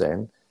medications,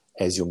 and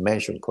as you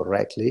mentioned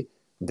correctly,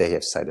 They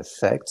have side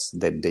effects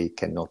that they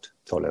cannot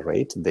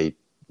tolerate. They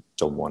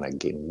don't want to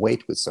gain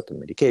weight with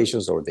certain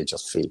medications, or they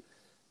just feel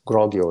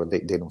groggy, or they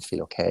don't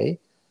feel okay.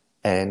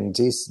 And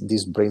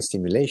this brain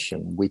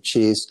stimulation, which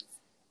is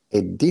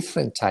a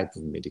different type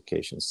of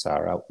medication,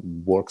 Sarah,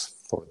 works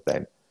for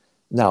them.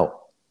 Now,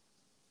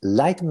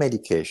 like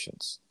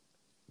medications,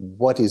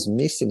 what is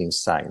missing in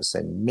science,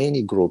 and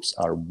many groups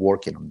are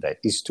working on that,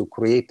 is to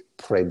create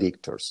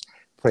predictors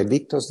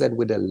that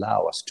would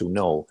allow us to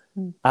know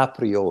a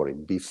priori,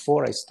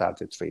 before I start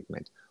the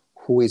treatment,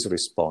 who is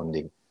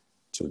responding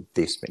to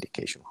this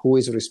medication, who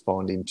is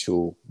responding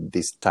to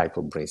this type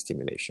of brain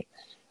stimulation.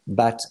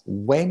 But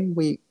when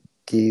we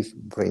give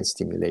brain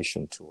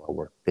stimulation to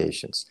our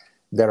patients,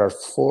 there are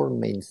four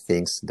main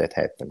things that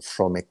happen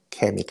from a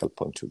chemical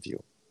point of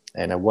view.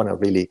 And I want to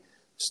really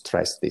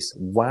stress this.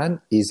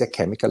 One is a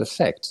chemical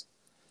effect.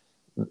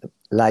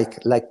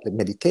 Like the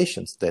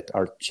medications that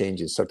are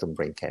changing certain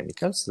brain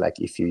chemicals, like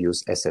if you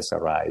use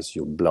SSRIs,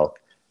 you block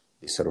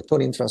the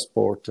serotonin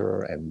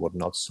transporter and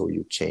whatnot, so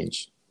you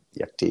change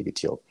the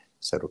activity of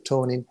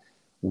serotonin.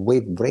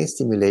 With brain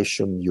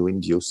stimulation, you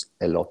induce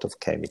a lot of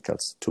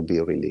chemicals to be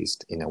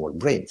released in our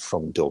brain,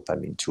 from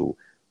dopamine to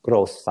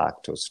growth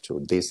factors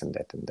to this and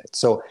that and that.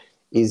 So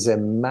it's a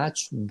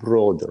much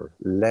broader,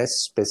 less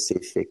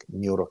specific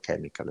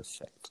neurochemical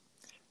effect.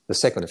 The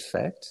second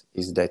effect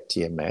is that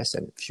TMS,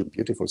 and a few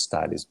beautiful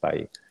studies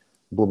by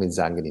Bumin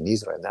Zangen in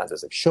Israel and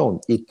others have shown,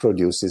 it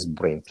produces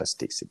brain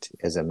plasticity.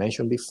 As I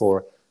mentioned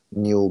before,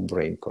 new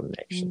brain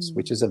connections,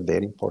 which is a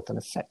very important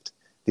effect.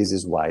 This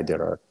is why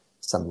there are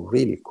some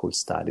really cool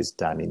studies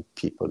done in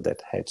people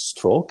that had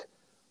stroke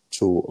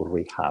to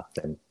rehab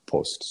them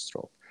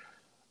post-stroke.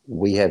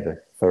 We have a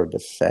third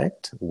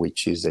effect,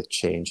 which is a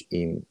change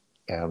in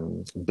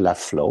blood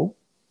flow,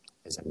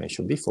 as I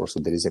mentioned before. So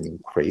there is an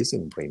increase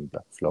in brain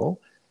blood flow.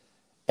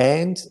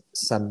 And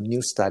some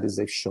new studies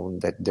have shown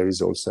that there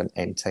is also an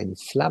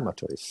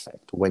anti-inflammatory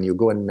effect. When you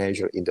go and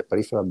measure in the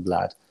peripheral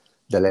blood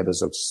the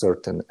levels of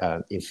certain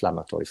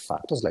inflammatory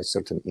factors, like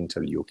certain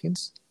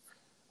interleukins,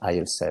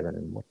 IL-7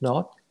 and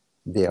whatnot,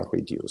 they are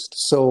reduced.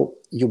 So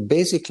you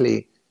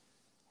basically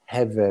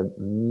have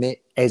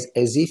as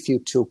if you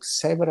took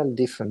several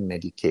different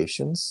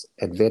medications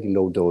at very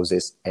low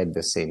doses at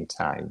the same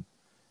time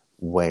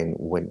when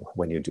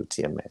you do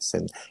TMS.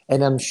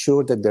 And I'm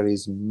sure that there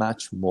is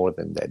much more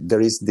than that.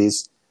 There is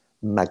this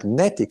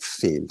magnetic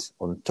field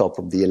on top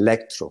of the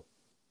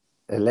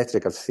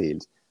electrical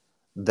field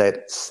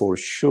that for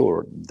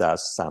sure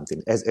does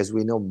something. As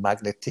we know,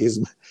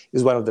 magnetism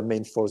is one of the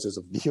main forces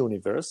of the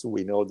universe.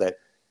 We know that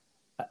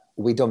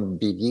we don't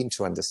begin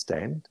to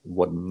understand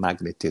what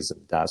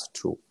magnetism does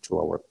to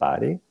our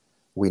body.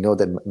 We know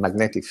that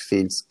magnetic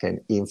fields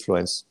can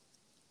influence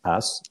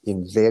us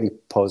in very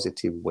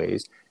positive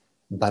ways,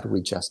 but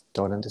we just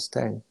don't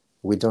understand.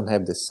 We don't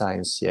have the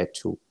science yet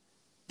to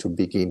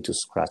begin to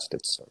scratch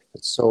that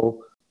surface.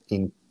 So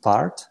in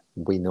part,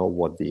 we know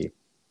what the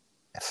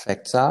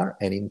effects are,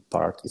 and in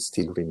part, it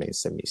still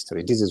remains a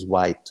mystery. This is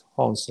why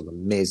tons of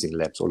amazing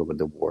labs all over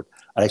the world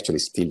are actually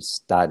still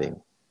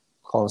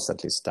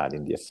constantly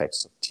studying the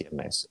effects of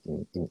TMS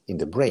in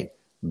the brain.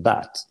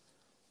 But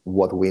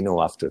what we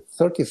know after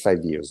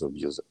 35 years of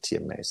use of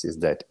TMS is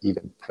that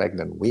even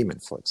pregnant women,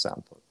 for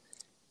example,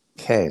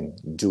 can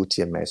do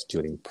TMS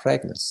during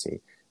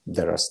pregnancy.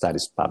 There are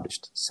studies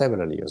published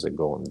several years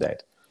ago on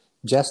that,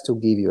 just to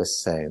give you a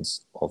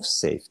sense of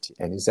safety.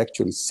 And it's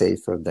actually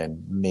safer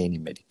than many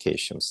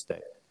medications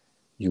that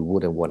you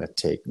wouldn't want to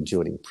take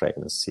during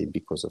pregnancy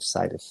because of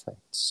side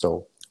effects.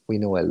 So we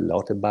know a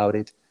lot about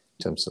it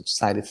in terms of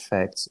side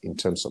effects, in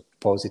terms of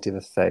positive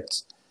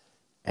effects.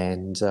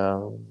 And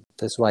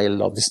that's why I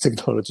love this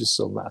technology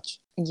so much.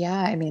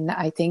 Yeah, I mean,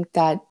 I think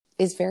that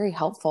is very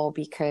helpful,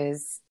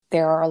 because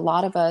there are a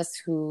lot of us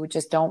who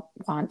just don't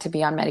want to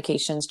be on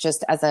medications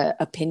just as an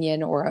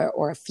opinion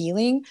or a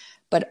feeling.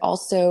 But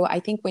also, I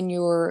think when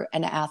you're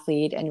an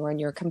athlete and when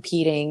you're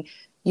competing,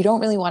 you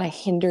don't really want to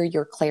hinder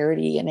your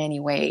clarity in any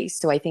way.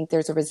 So I think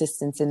there's a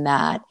resistance in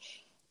that.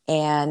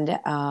 And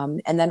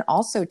then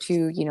also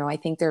too, you know, I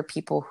think there are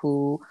people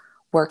who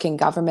work in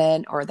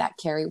government or that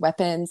carry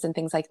weapons and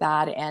things like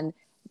that. And,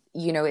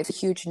 you know, it's a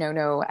huge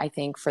no-no, I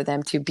think, for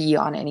them to be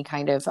on any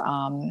kind of,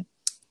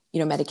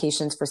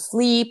 medications for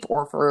sleep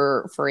or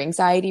for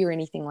anxiety or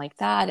anything like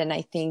that. And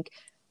I think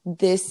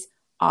this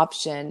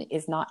option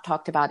is not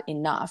talked about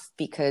enough,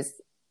 because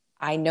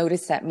I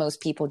notice that most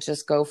people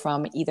just go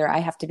from either I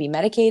have to be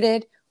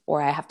medicated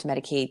or I have to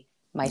medicate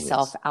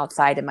myself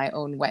outside in my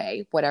own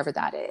way, whatever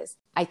that is.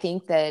 I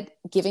think that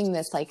giving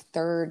this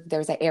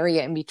there's an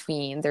area in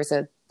between, there's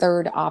a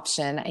third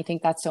option. I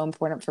think that's so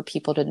important for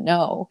people to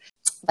know.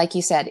 Like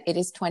you said, it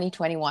is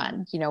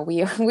 2021. You know,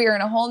 we are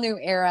in a whole new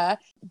era.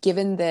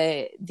 Given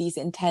these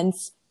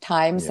intense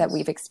times that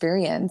we've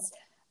experienced,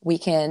 we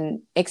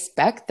can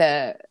expect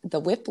the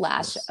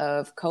whiplash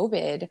of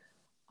COVID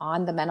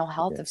on the mental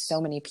health of so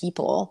many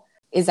people.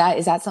 Is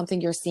that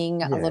something you're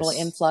seeing a little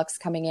influx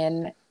coming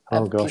in?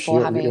 Oh gosh,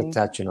 you're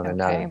touching on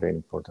another very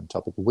important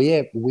topic. We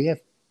have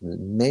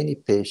many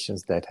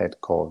patients that had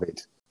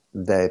COVID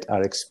that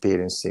are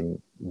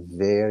experiencing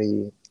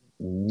very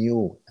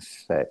new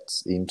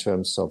effects in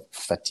terms of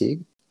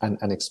fatigue and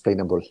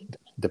unexplainable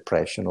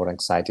depression or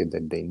anxiety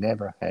that they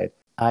never had.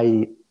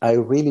 I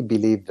really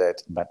believe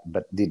that, but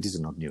this is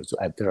not news.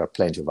 There are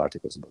plenty of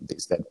articles about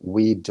this, that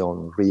we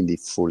don't really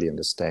fully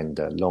understand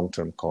the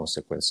long-term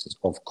consequences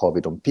of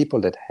COVID on people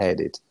that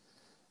had it,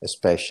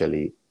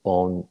 especially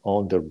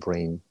on their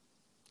brain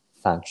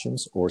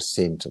functions or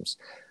symptoms.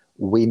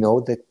 We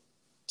know that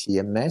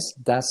TMS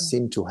does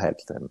seem to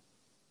help them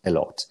a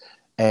lot.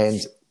 And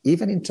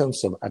even in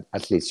terms of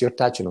athletes, you're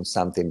touching on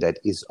something that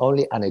is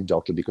only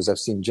anecdotal because I've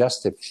seen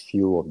just a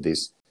few of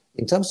these.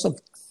 In terms of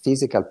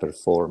physical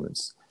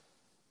performance,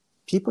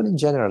 people in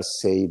general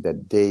say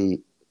that they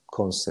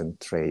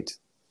concentrate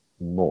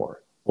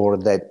more, or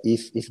that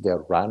if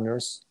they're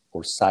runners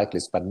or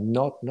cyclists, but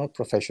not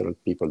professional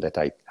people that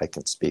I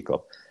can speak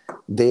of,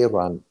 they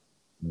run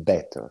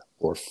better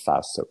or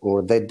faster,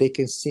 or that they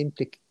can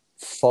simply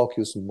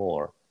focus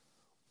more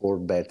or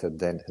better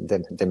than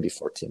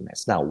before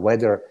TMS. Now,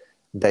 whether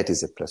that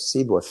is a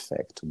placebo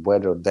effect,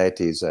 whether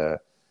that is a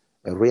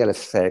real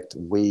effect,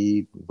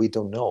 we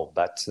don't know.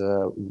 But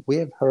we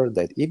have heard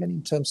that even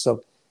in terms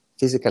of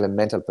physical and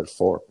mental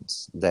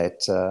performance, that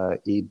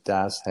it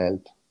does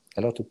help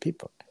a lot of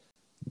people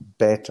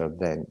better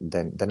than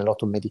a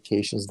lot of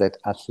medications that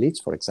athletes,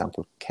 for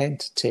example,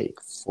 can't take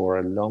for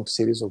a long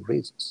series of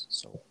reasons.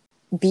 So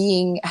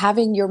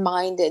having your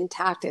mind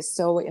intact is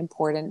so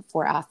important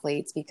for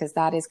athletes, because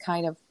that is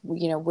kind of,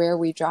 where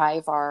we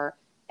drive our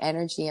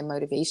energy and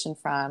motivation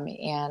from.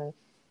 And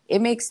it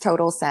makes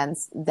total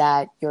sense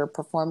that your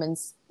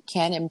performance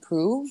can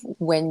improve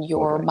when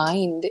your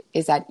mind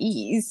is at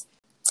ease.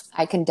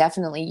 I can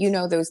definitely,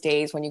 those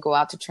days when you go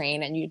out to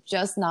train and you're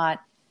just not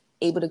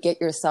able to get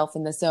yourself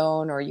in the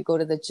zone, or you go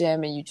to the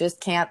gym and you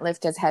just can't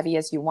lift as heavy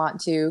as you want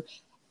to.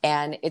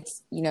 And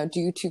it's,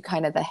 due to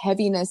kind of the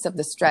heaviness of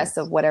the stress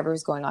of whatever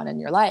is going on in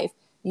your life,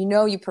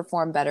 you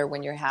perform better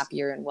when you're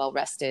happier and well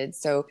rested.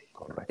 So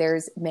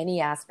there's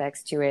many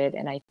aspects to it.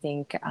 And I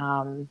think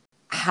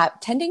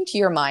tending to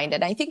your mind,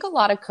 and I think a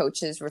lot of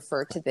coaches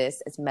refer to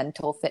this as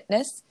mental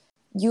fitness.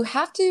 You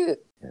have to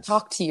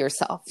talk to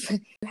yourself. You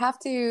have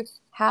to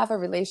have a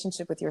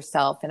relationship with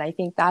yourself. And I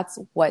think that's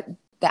what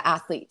the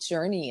athlete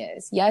journey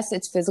is. Yes,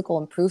 it's physical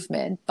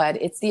improvement,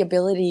 but it's the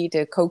ability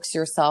to coax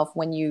yourself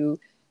when you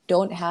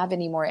don't have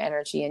any more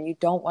energy and you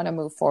don't want to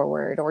move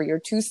forward, or you're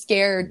too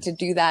scared to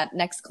do that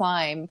next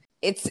climb.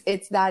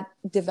 It's that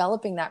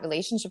developing that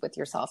relationship with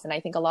yourself. And I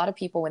think a lot of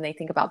people, when they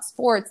think about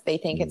sports, they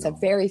think it's a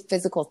very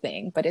physical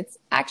thing, but it's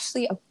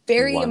actually a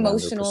very 100%.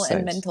 Emotional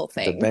and mental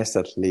thing. The best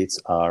athletes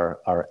are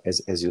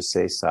as you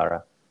say,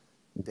 Sarah,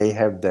 they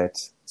have that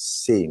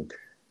sync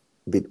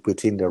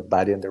between their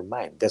body and their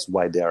mind. That's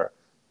why they're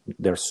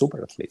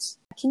super athletes.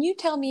 Can you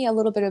tell me a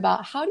little bit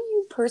about how do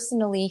you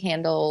personally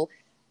handle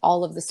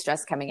all of the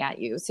stress coming at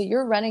you? So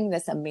you're running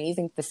this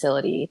amazing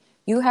facility.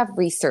 You have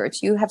research,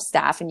 you have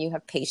staff, and you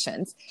have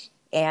patients,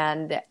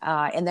 and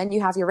then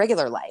you have your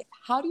regular life.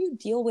 How do you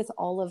deal with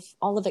all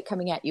of it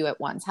coming at you at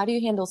once? How do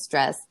you handle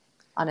stress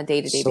on a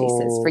day-to-day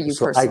basis for you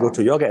personally? I go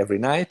to yoga every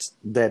night.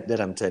 That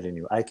I'm telling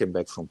you. I came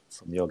back from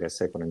yoga a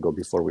second ago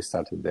before we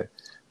started there.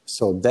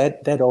 So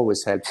that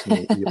always helps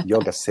me.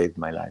 Yoga saved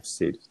my life,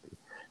 seriously.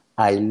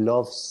 I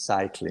love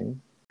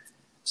cycling.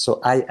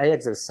 So I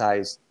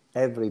exercise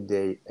every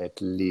day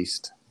at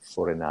least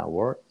for an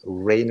hour.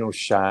 Rain or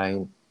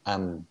shine,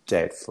 I'm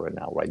dead for an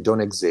hour. I don't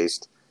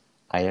exist.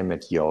 I am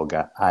at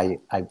yoga. I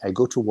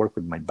go to work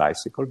with my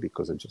bicycle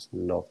because I just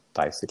love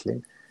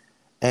bicycling.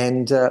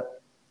 And the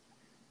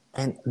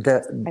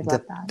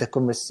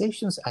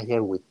conversations I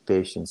have with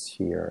patients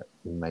here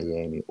in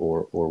Miami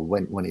or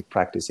when I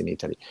practice in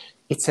Italy,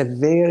 it's a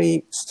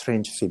very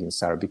strange feeling,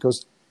 Sarah,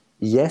 because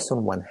yes,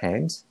 on one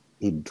hand,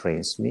 it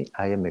drains me.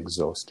 I am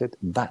exhausted.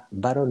 But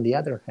on the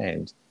other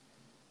hand,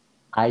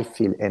 I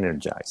feel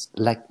energized.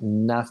 Like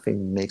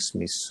nothing makes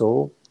me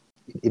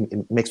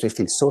it makes me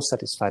feel so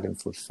satisfied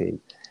and fulfilled.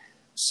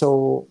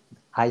 So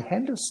I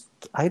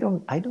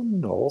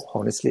don't know,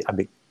 honestly,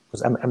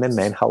 because I'm a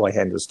man, how I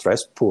handle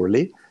stress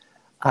poorly.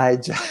 I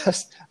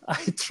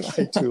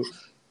try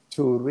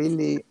to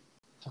really,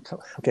 how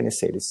can I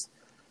say this?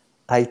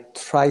 I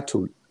try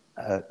to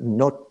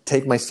not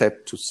take myself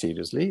too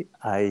seriously.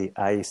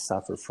 I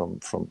suffer from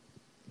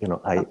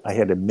I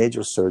had a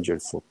major surgery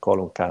for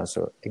colon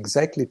cancer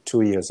exactly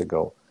 2 years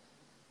ago.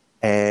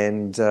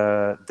 And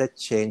that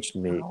changed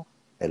me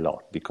a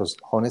lot, because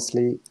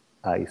honestly,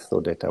 I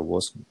thought that I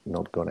was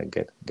not going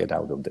to get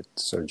out of the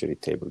surgery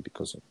table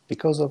because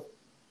of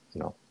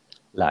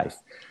life.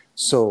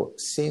 So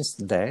since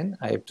then,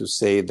 I have to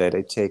say that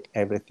I take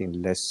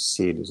everything less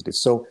seriously.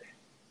 So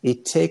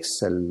it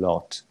takes a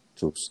lot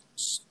to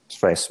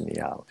stress me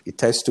out. It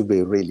has to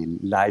be really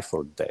life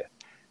or death.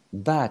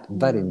 But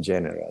in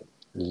general,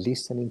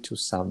 listening to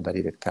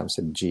somebody that comes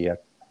at GIA,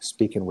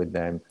 speaking with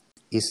them,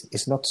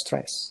 is not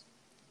stress.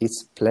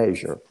 It's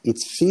pleasure.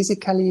 It's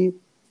physically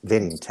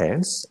very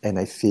intense, and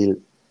I feel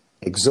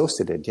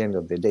exhausted at the end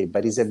of the day,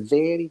 but it's a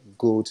very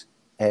good,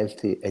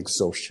 healthy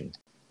exhaustion.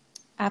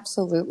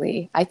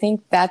 Absolutely. I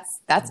think that's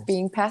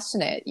being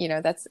passionate.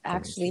 That's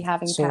actually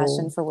having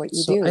passion for what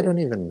you So I do. don't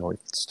even know if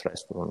it's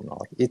stressful or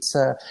not.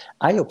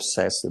 I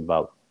obsess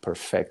about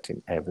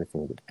perfecting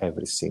everything with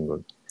every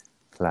single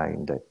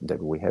client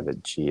that we have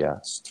at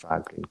GIA,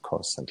 struggling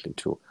constantly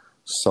to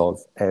solve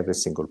every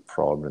single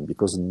problem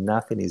because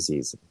nothing is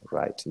easy,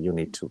 right? You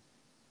need to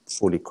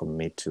fully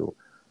commit to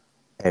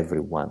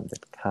everyone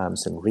that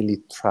comes and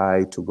really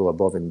try to go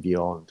above and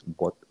beyond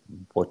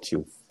what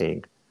you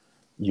think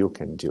you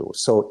can do.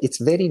 So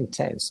it's very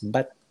intense,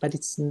 but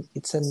it's an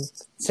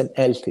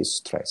healthy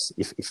stress,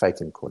 if I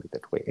can call it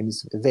that way, and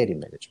it's very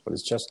manageable.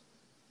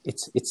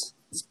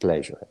 It's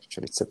pleasure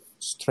actually. It's a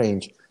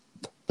strange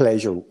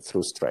pleasure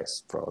through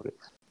stress, probably.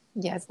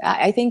 Yes,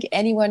 I think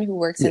anyone who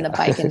works in the Yeah,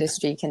 bike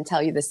industry can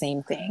tell you the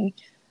same thing.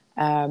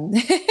 Um,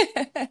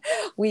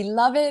 we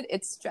love it.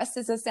 It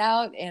stresses us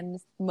out, and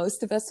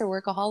most of us are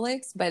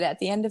workaholics. But at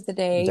the end of the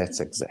day,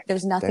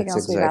 there's nothing that's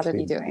else we'd rather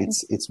be exactly. doing.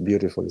 It's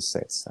beautifully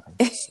said, Sam.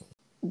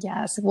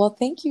 Yes. Well,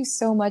 thank you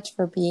so much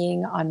for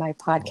being on my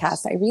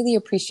podcast. Yes. I really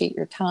appreciate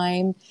your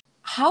time.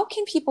 How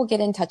can people get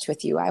in touch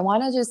with you? I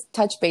want to just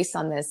touch base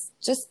on this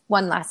just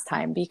one last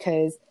time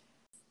because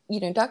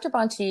Dr.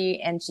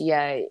 Bonci and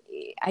Gia,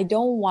 I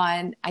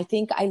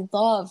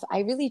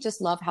really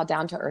just love how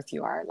down to earth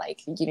you are.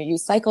 Like, you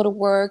cycle to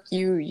work,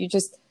 you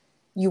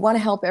want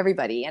to help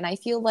everybody. And I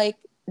feel like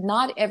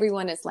not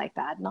everyone is like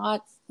that.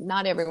 Not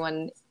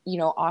everyone,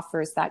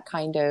 offers that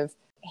kind of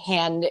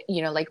hand,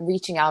 like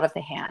reaching out of the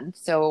hand.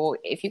 So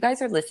if you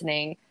guys are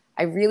listening,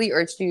 I really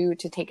urge you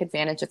to take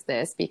advantage of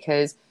this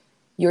because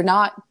you're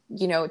not,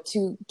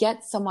 to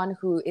get someone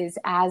who is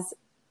as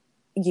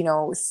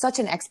such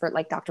an expert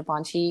like Dr.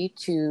 Bonci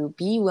to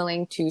be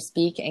willing to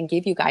speak and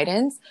give you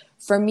guidance.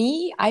 For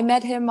me, I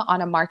met him on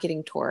a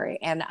marketing tour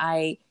and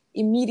I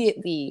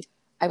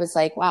was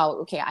like, wow,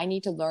 okay, I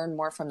need to learn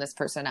more from this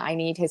person. I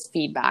need his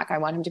feedback. I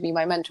want him to be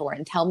my mentor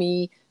and tell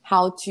me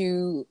how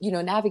to,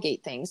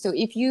 navigate things. So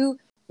if you,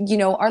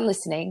 are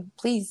listening,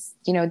 please,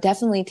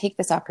 definitely take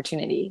this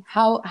opportunity.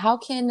 How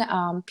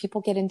can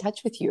people get in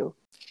touch with you?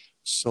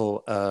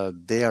 So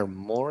they are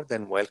more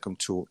than welcome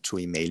to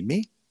email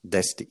me.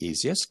 That's the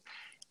easiest.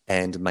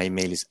 And my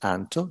email is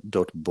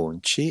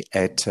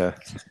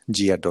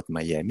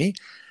anto.bonci@gia.miami.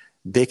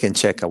 They can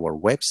check our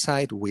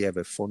website. We have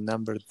a phone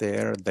number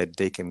there that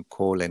they can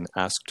call and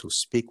ask to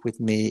speak with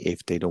me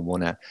if they don't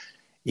want to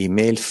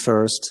email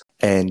first.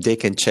 And they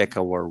can check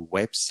our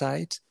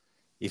website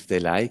if they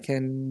like.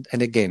 And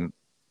again,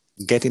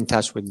 get in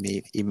touch with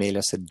me, email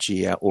us at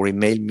GIA or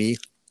email me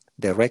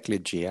directly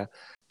at GIA.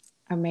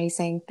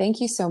 Amazing.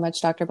 Thank you so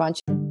much, Dr. Bonci.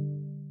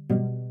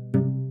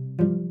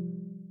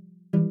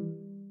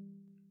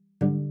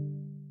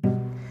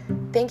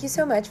 Thank you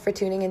so much for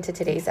tuning into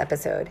today's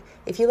episode.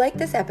 If you like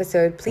this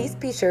episode, please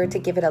be sure to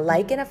give it a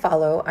like and a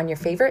follow on your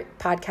favorite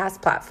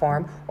podcast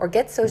platform or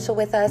get social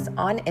with us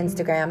on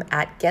Instagram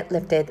at Get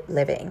Lifted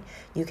Living.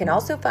 You can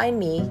also find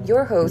me,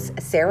 your host,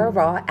 Sarah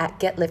Raw, at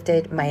Get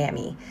Lifted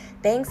Miami.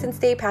 Thanks and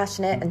stay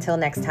passionate until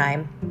next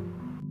time.